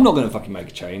not gonna fucking make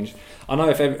a change. I know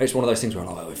if it's one of those things where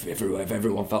if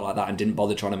everyone felt like that and didn't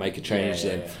bother trying to make a change,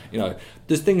 then you know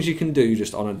there's things you can do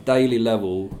just on a daily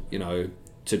level. You know,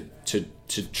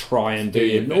 to try and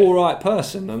be an all right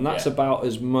person, and that's about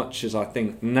as much as I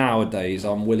think nowadays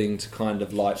I'm willing to kind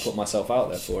of like put myself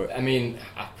out there for it. I mean,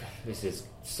 this is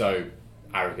so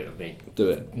arrogant of me.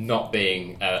 Do it. Not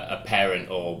being a parent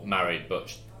or married,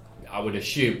 but I would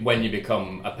assume when you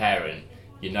become a parent,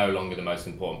 you're no longer the most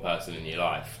important person in your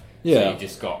life. Yeah.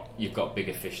 So you've got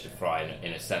bigger fish to fry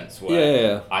in a sense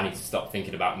where I need to stop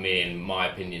thinking about me and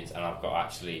my opinions, and I've got to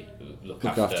actually look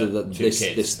after two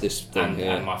kids this thing,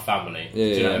 and my family. Do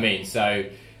you know what I mean? So,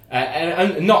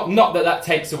 and not that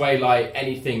takes away like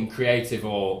anything creative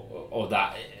or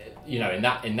that, you know, in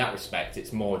that respect,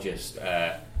 it's more just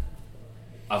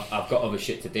I've got other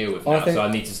shit to deal with now, so I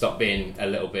need to stop being a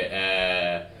little bit.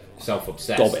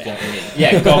 self-obsessed.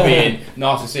 Gobbing. Gobbing,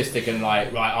 narcissistic, and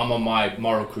like, right, I'm on my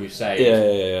moral crusade.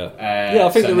 Yeah, I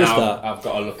think there is that. I've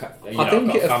got to look at. I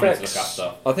think it affects. To look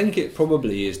after. I think it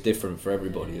probably is different for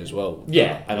everybody as well.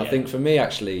 Yeah, and I think for me,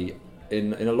 actually,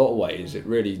 in a lot of ways, it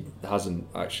really hasn't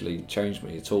actually changed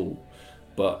me at all.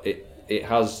 But it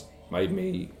has made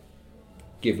me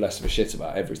give less of a shit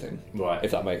about everything. Right.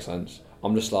 If that makes sense.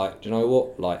 I'm just like, do you know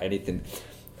what? Like anything.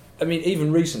 I mean,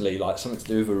 even recently, like something to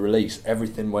do with a release,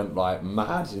 everything went like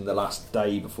mad in the last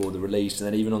day before the release, and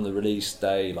then even on the release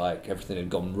day, like everything had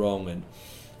gone wrong, and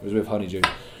it was with Honeydew,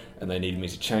 and they needed me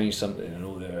to change something and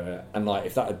all that. And like,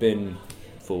 if that had been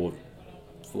 4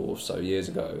 or so years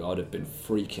ago, I'd have been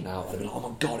freaking out. I'd have been like, oh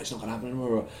my god, it's not gonna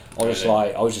happen.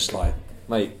 I was just like,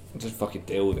 mate, just fucking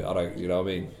deal with it. I don't, you know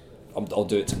what I mean? I'll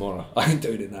do it tomorrow. I ain't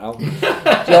doing it now.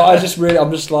 So I'm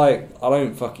just like, I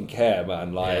don't fucking care,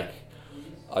 man. Like. Yeah.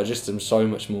 I just am so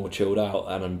much more chilled out,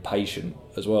 and I'm patient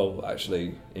as well,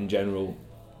 actually, in general.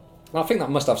 And I think that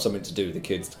must have something to do with the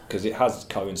kids, because it has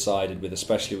coincided with,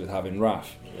 especially with having Raph.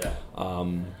 Yeah.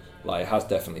 Like, it has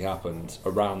definitely happened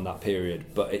around that period,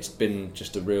 but it's been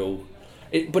just a real...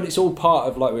 But it's all part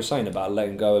of, like we were saying, about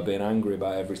letting go of being angry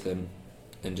about everything,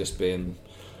 and just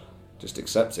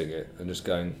accepting it, and just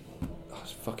going, oh,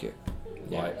 fuck it.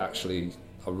 Yeah. Like, actually,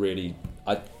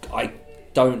 I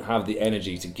don't have the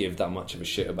energy to give that much of a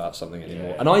shit about something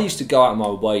anymore. Yeah. And I used to go out of my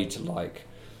way to like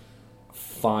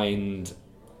find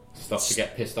stuff to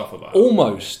get pissed off about.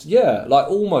 Almost,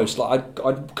 like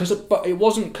but it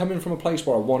wasn't coming from a place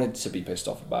where I wanted to be pissed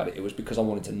off about it. It was because I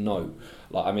wanted to know.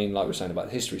 Like, I mean, like we were saying about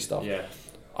the history stuff. Yeah.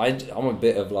 I'm a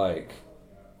bit of like,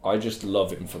 I just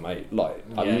love information. Like,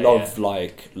 I love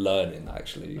like learning.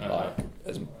 Actually, like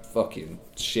as fucking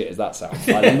shit as that sounds,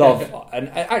 I love. And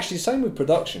actually, same with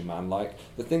production, man. Like,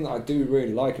 the thing that I do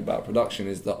really like about production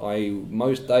is that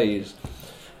most days,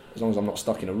 as long as I'm not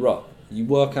stuck in a rut, you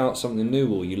work out something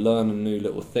new, or you learn a new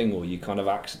little thing, or you kind of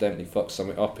accidentally fuck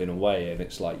something up in a way, and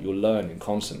it's like you're learning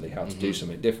constantly how to do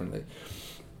something differently.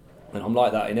 And I'm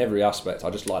like that in every aspect. I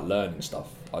just like learning stuff.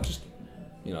 I just,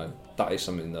 that is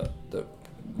something that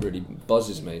really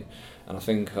buzzes me. And I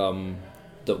think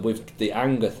that with the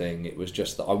anger thing, it was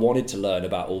just that I wanted to learn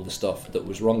about all the stuff that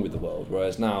was wrong with the world,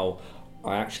 whereas now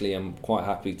I actually am quite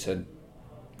happy to,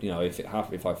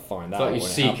 if I find out. It's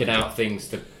like you're seeking out things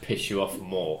to piss you off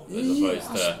more, as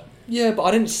opposed to... Yeah, but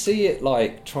I didn't see it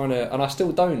like trying to, and I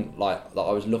still don't like that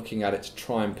I was looking at it to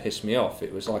try and piss me off.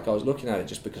 It was like I was looking at it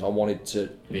just because I wanted to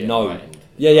know. Enlightened.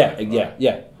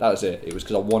 Yeah, that was it. It was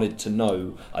because I wanted to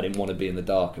know. I didn't want to be in the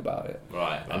dark about it.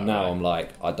 Right. And now I'm like,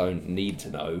 I don't need to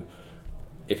know.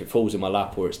 If it falls in my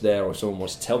lap or it's there or someone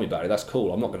wants to tell me about it, that's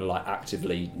cool. I'm not going to like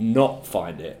actively not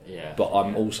find it. Yeah. But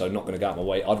I'm also not going to go out of my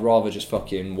way. I'd rather just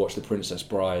fucking watch The Princess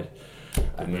Bride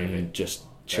and just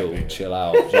chill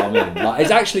out. Do you know what I mean? Like,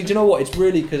 it's actually, do you know what? It's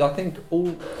really, because I think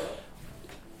all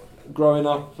growing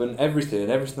up and everything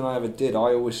I ever did,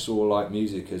 I always saw like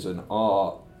music as an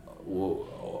art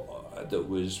that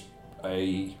was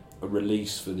a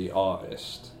release for the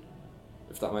artist,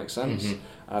 if that makes sense. And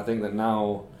I think that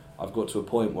now I've got to a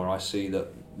point where I see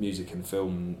that music and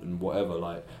film and whatever,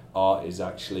 like art is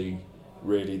actually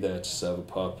really there to serve a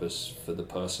purpose for the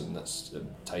person that's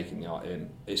taking the art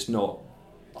in. It's not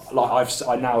like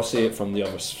I now see it from the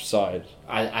other side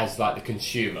as like the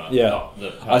consumer. Yeah, not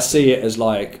the person. I see it as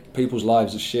like people's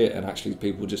lives are shit, and actually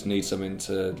people just need something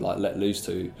to like let loose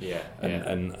to. Yeah,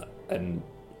 and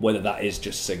whether that is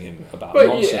just singing about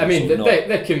nonsense. Yeah, I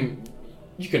mean,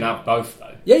 you can have both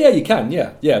though. Yeah, you can.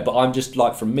 Yeah. But I'm just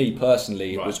like, from me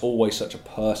personally, it was always such a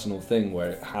personal thing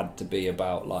where it had to be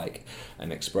about like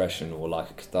an expression or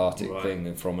like a cathartic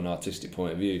thing from an artistic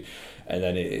point of view. And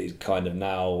then it is kind of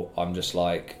now I'm just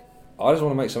like, I just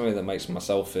want to make something that makes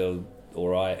myself feel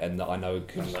alright, and that I know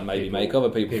can maybe make other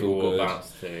people feel good.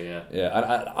 Bounce to,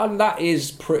 yeah, and that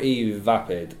is pretty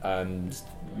vapid and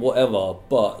whatever.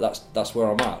 But that's where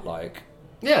I'm at. Like.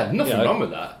 Yeah, nothing wrong with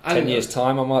that. 10 years'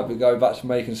 time, I might be going back to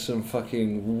making some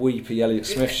fucking weepy Elliott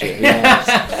Smith shit.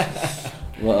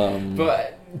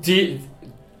 But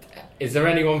is there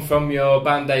anyone from your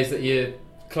band days that you're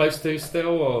close to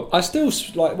still? Or? I still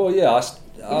like. Well, yeah.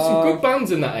 There's some good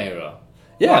bands in that era.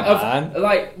 Yeah, man.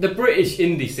 Like the British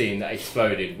indie scene that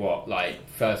exploded.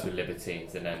 First with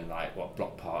Libertines, and then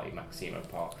Block Party, Maximo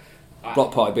Park.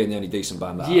 Block Party being the only decent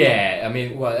band. I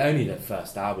mean, only the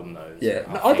first album though. Yeah,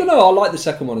 I don't know. I like the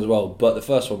second one as well, but the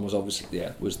first one was obviously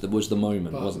was the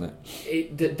moment, wasn't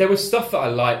it? There was stuff that I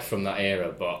liked from that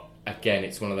era, but again,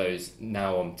 it's one of those.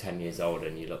 Now I'm 10 years old,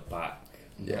 and you look back,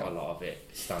 not a lot of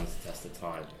it stands the test of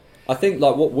time. I think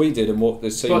like what we did and what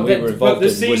the scene we were involved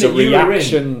in was a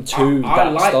reaction to I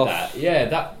that like stuff. That. Yeah,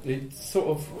 that it sort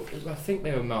of. I think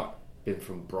they might have been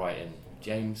from Brighton.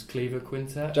 James Cleaver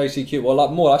Quintet. JCQ. Well, like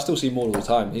Maul, I still see Maul all the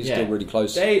time. He's still really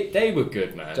close. They were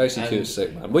good, man. JCQ is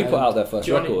sick, man. We put out their first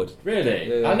record.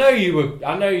 Really? Yeah. I know you were.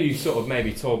 I know you sort of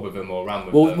maybe toured with them or ran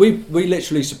with them. Well, we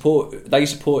literally they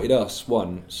supported us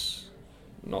once.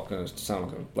 Not going to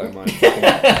sound like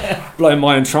I'm blowing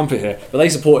my own trumpet here, but they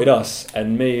supported us,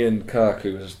 and me and Kirk,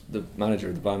 who was the manager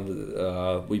of the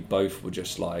band, we both were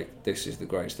just like, this is the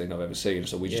greatest thing I've ever seen.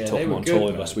 So we just took them on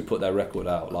tour with us. We put their record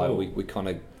out. Like we kind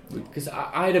of. Because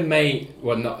I had a mate,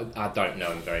 I don't know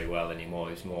him very well anymore,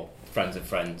 he's more friends of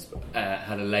friends,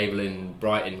 had a label in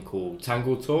Brighton called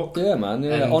Tangled Talk. Yeah, man,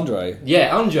 Andre.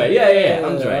 Yeah, Andre, yeah,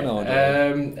 Andre. I know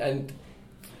Andre. And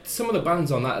some of the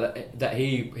bands on that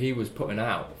he was putting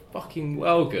out, fucking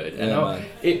well good. And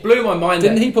it blew my mind.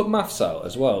 Didn't he put Maths out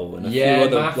as well? And a few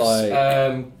other, Maths,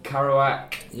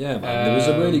 Kerouac. Yeah, man, there was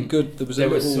a really good... There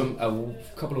was a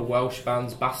couple of Welsh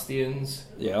bands, Bastions.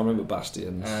 Yeah, I remember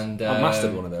Bastions. And I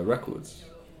mastered one of their records.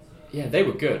 Yeah, they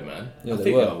were good, man. Yeah, I think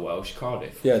they were Welsh,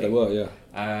 Cardiff. Yeah, they were, yeah.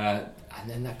 And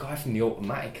then that guy from the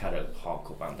Automatic had a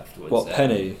hardcore band afterwards. What,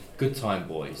 Penny? Good Time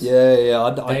Boys.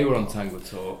 Yeah. They were on Tangled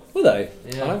Talk. Were they?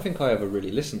 Yeah. I don't think I ever really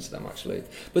listened to them actually.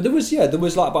 But there was like,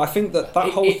 but I think that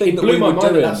whole thing that blew we my were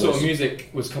mind doing that sort of music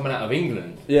was coming out of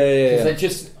England. Yeah. Because they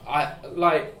just,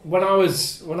 when I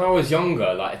was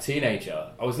younger, like a teenager,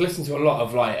 I was listening to a lot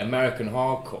of like American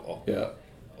hardcore. Yeah.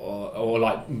 Or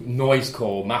like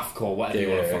noisecore, mathcore, whatever you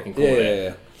want to fucking call it.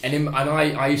 Yeah. And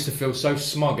I used to feel so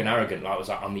smug and arrogant. Like I was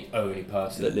like, I'm the only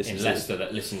person in Leicester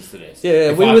that listens to this.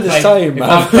 Yeah, we were the same, man.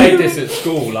 If I played this at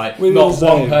school, like not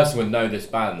one person would know this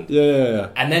band. Yeah.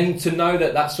 And then to know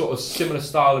that sort of similar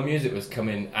style of music was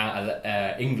coming out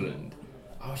of England,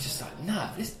 I was just like,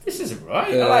 nah, this isn't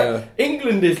right. Yeah. Like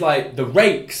England is like the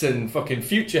Rakes and fucking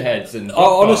Futureheads and.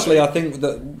 Honestly, I think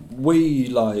that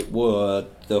we were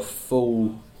the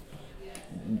full.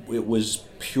 It was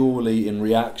purely in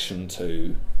reaction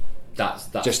to. That's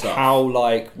just stuff. How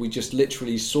we just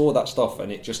literally saw that stuff and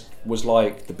it just was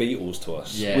like the Beatles to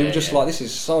us. Yeah, we were just like, this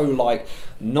is so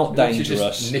not dangerous.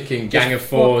 Just nicking Gang of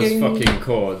Four's fucking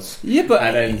chords. Yeah, but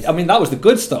I mean that was the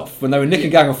good stuff when they were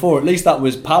nicking Gang of Four. At least that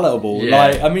was palatable.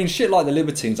 Yeah. Shit like the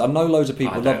Libertines. I know loads of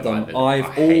people love them.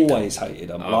 I've always hated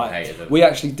them. Hated them. We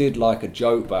actually did a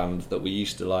joke band that we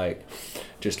used to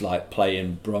just play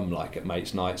in Brum at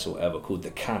mates' nights or whatever, called the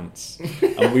Cants,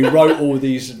 and we wrote all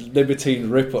these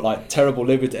Libertine terrible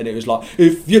Libertine, and it was like,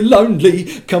 if you're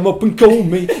lonely, come up and call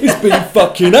me. It's been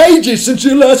fucking ages since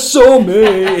you last saw me.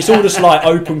 It's all just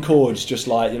open chords, just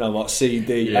C,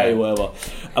 D, A, whatever.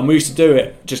 And we used to do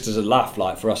it just as a laugh,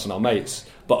 for us and our mates.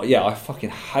 But yeah, I fucking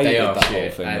hated that whole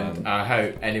thing. And man. I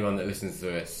hope anyone that listens to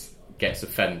this gets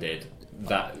offended.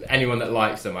 That anyone that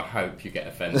likes them, I hope you get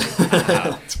offended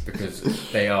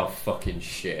because they are fucking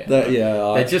shit.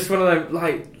 They're just one of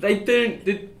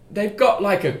them. They've got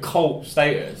a cult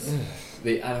status,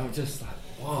 and I'm just like,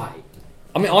 why?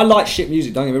 I mean, I like shit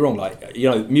music. Don't get me wrong.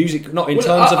 Music not in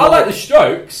terms of. I like the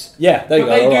Strokes. Yeah, there you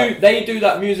go. They do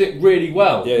that music really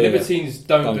well. Yeah, Libertines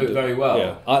don't do it very well.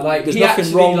 Yeah. There's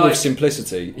nothing wrong with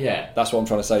simplicity. Yeah, that's what I'm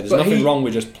trying to say. There's nothing wrong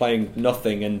with just playing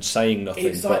nothing and saying nothing.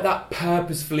 It's that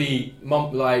purposefully,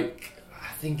 I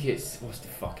think it's what's the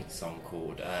fucking song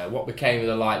called? What Became of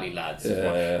the Lightly Lads?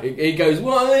 Yeah. He goes,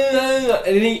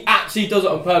 and he actually does it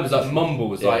on purpose,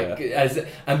 mumbles,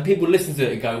 and people listen to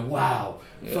it and go, wow.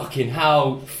 Yeah. Fucking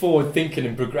how forward thinking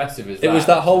and progressive is that? It was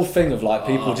that whole thing of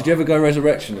people. Did you ever go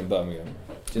Resurrection in Birmingham?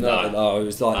 Do you know? No. It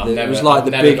was the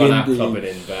big indie club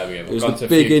in Birmingham. It was the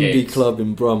big indie club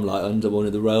in Brum, under one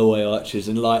of the railway arches,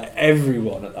 and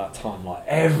everyone at that time,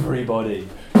 everybody,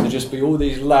 there'd just be all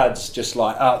these lads just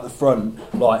out the front,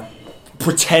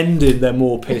 pretending they're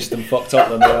more pissed and fucked up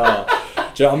than they are.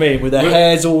 Do you know what I mean? With their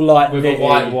hairs all with a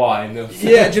white wine.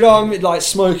 Yeah, do you know what I mean?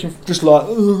 Smoking, just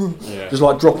dropping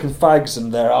fags,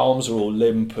 and their arms are all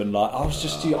limp, and I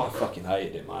fucking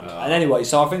hated it, man. And anyway,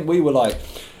 so I think we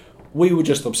were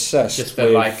just obsessed. Just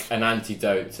with, an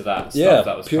antidote to that stuff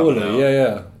that was purely, coming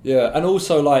out. yeah. And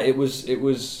also, it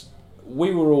was.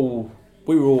 We were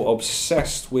all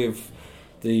obsessed with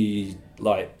the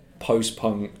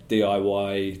post-punk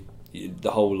DIY.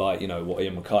 The whole what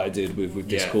Ian Mackay did with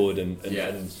Discord and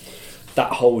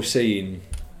that whole scene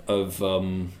of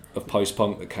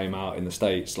post-punk that came out in the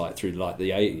States through the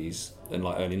 80s and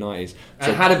early 90s.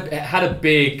 So it had a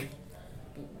big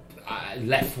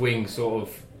left-wing sort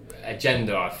of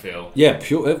agenda, I feel. Yeah,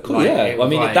 pure. Yeah, I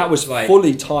mean that was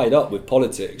fully tied up with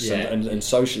politics and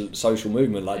social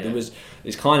movement. There was,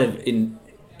 it's kind of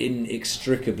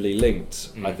inextricably linked,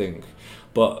 I think.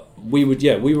 But we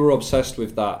were obsessed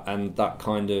with that and that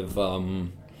kind of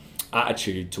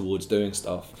attitude towards doing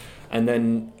stuff. And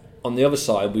then on the other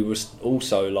side, we were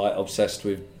also like obsessed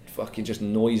with fucking just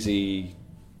noisy,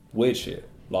 weird shit.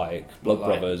 Like Blood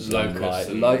Brothers, Locust,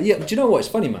 and like yeah. Do you know what? It's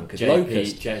funny, man, because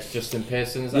Locust, Justin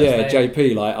Pearson's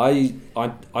JP.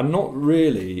 Like I'm not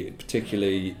really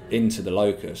particularly into the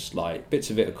Locust. Like bits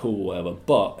of it are cool, whatever.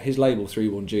 But his label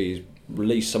 31G's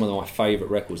released some of my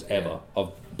favourite records ever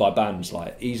by bands,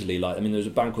 like easily. Like I mean, there's a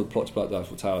band called Plot to Blow the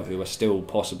Eiffel Tower who are still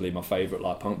possibly my favourite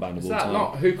like punk band of all time. Is that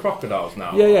not Who Crocodiles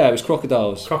now? Yeah, it was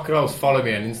Crocodiles. Crocodiles follow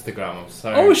me on Instagram. I'm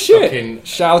so oh shit! fucking,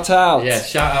 shout out! Yeah,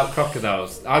 shout out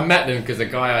Crocodiles. I met them because a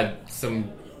guy had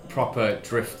some proper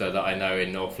drifter that I know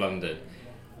in North London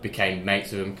became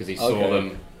mates with them because he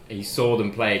saw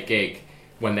them play a gig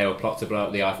when they were Plot to Blow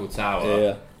up the Eiffel Tower.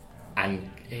 Yeah,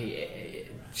 and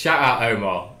shout out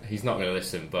Omar. He's not going to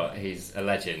listen, but he's a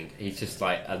legend. He's just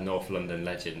like a North London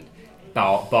legend,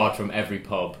 barred from every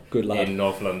pub in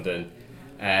North London.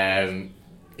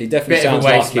 He definitely sounds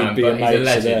like he'd be a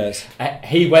legend.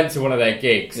 He went to one of their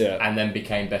gigs and then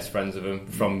became best friends with them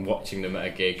from watching them at a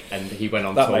gig, and he went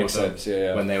on tour with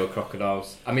them when they were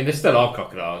Crocodiles. I mean, they still are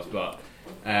Crocodiles, but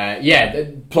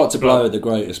Plot to Blow are the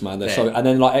greatest, man. They're so, and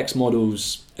then like X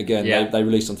Models again. They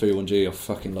released on 31G. I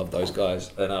fucking love those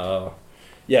guys,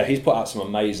 and he's put out some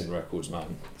amazing records,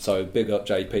 man. So big up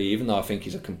JP, even though I think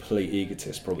he's a complete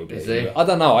egotist, probably. Is he? I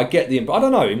don't know. I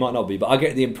don't know. He might not be, but I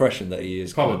get the impression that he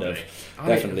is probably.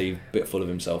 Definitely a bit full of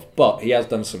himself. But he has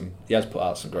put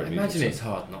out some great music. Imagine it's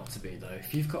hard not to be though.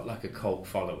 If you've got like a cult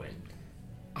following,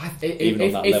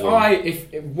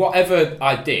 whatever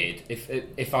I did,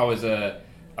 if I was a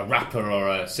rapper or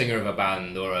a singer of a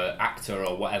band or an actor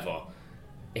or whatever.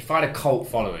 If I had a cult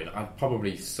following, I'd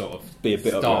probably sort of be a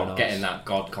bit start getting that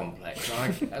God complex.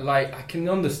 I can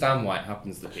understand why it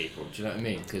happens to people. Do you know what I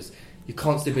mean? Because you're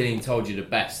constantly being told you're the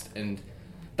best, and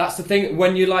that's the thing.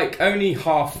 When you're like only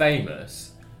half famous,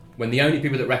 when the only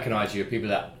people that recognise you are people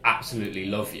that absolutely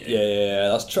love you. Yeah,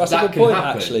 that's a good point.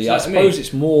 Happen. Actually, I suppose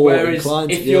it's more. Whereas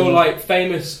inclined if you're like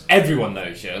famous, everyone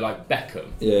knows you, like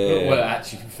Beckham. Yeah. Well,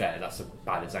 actually, to be fair, that's a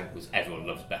bad example because everyone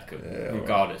loves Beckham,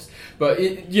 regardless. But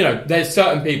there's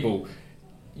certain people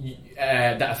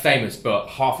that are famous, but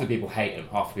half the people hate them,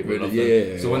 half the people love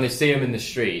them. So when they see them in the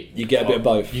street, you get a bit of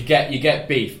both. You get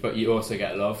beef, but you also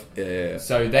get love. Yeah.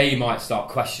 So they might start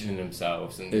questioning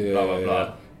themselves and blah blah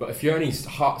blah. But if you're only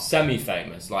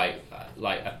semi-famous, like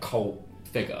a cult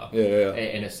figure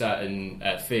in a certain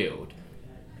field,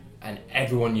 and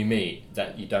everyone you meet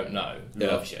that you don't know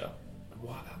loves you,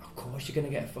 of course you're going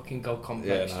to get a fucking gold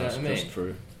complex. You know what I mean? That's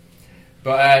true.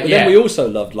 But then we also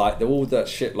loved like all that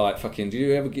shit. Like fucking, were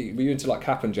you into like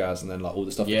Cap and Jazz and then like all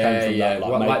the stuff that came from that,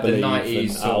 like the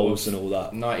 90s and Owls and all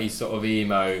that 90s sort of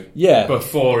emo. Yeah,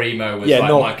 before emo was like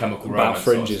My Chemical Romance,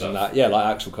 fringes sort of and that. Yeah, like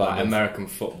actual kind of American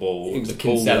football, the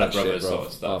Kinsella Brothers sort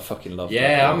of stuff. I fucking love that.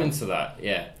 Yeah, I'm into that.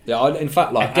 Yeah. In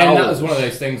fact, like again, Owls, that was one of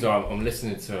those things where I'm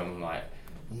listening to them. I'm like,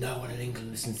 no one in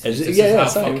England listens to this. This is how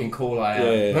fucking cool I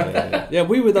am. Yeah,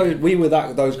 we were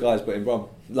those guys, but in rum.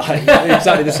 Like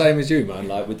exactly the same as you, man.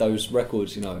 Like with those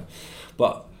records,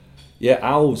 But yeah,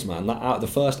 Owls, man. The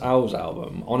first Owls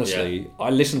album. Honestly,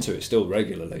 I listen to it still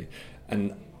regularly,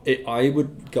 and I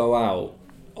would go out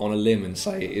on a limb and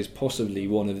say it is possibly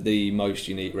one of the most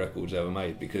unique records ever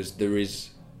made because there is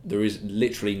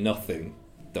literally nothing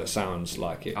that sounds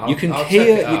like it. You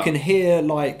can hear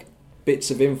like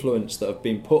bits of influence that have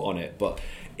been put on it, but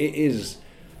it is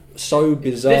so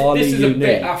bizarrely this is unique. A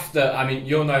bit after. I mean,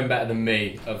 you'll know better than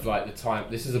me of like the time.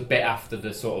 This is a bit after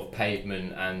the sort of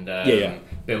Pavement and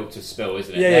Built to Spill,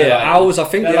 isn't it? Like, Owls. I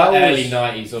think the like Owls, early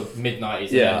 '90s or mid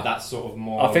 '90s. Yeah, that's sort of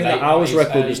more. I think the Owls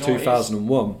record was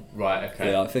 2001. Right.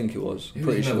 Okay. Yeah, I think it was. Who's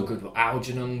pretty sure. Good one?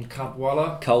 Algernon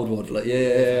Cadwallader. Coldwater.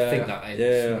 Yeah. I think that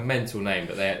is a mental name,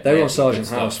 but they were on Sergeant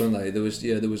House, weren't they? There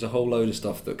was a whole load of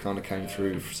stuff that kind of came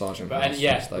through Sergeant House.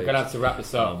 And we're gonna have to wrap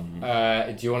this up.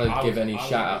 Do you want to give any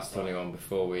shout outs to anyone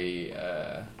before we?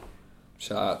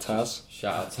 Shout out Taz.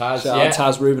 Shout out Taz. Shout out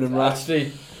Taz, Ruben and Rat.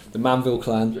 Actually, the Manville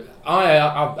clan.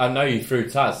 I know you through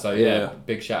Taz, so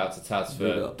big shout out to Taz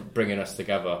for bringing us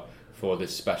together for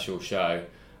this special show.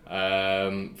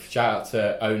 Shout out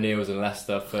to O'Neill's and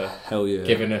Leicester for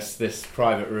giving us this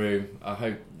private room. I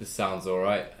hope this sounds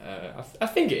alright. I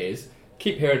think it is.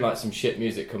 Keep hearing like some shit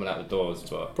music coming out the doors,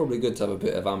 but probably good to have a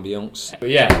bit of ambience. But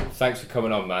yeah, thanks for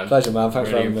coming on, man. Pleasure, man. Thanks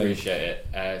really for having me. Appreciate it.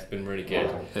 It's been really good.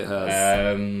 It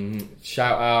has.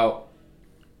 Shout out.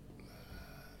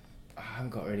 I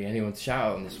haven't got really anyone to shout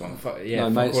out on this one. No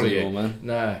mates anymore, man.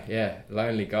 No,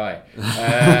 lonely guy.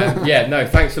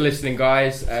 Thanks for listening,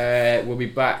 guys. We'll be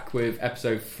back with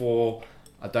episode 4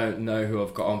 I don't know who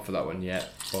I've got on for that one yet,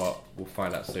 but we'll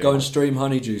find out soon. Go and stream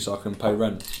Honeydew so I can pay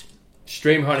rent.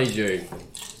 Stream Honeydew.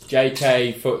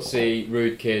 Jaykae, FTSE,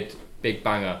 Rude Kid, big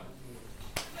banger.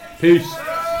 Peace.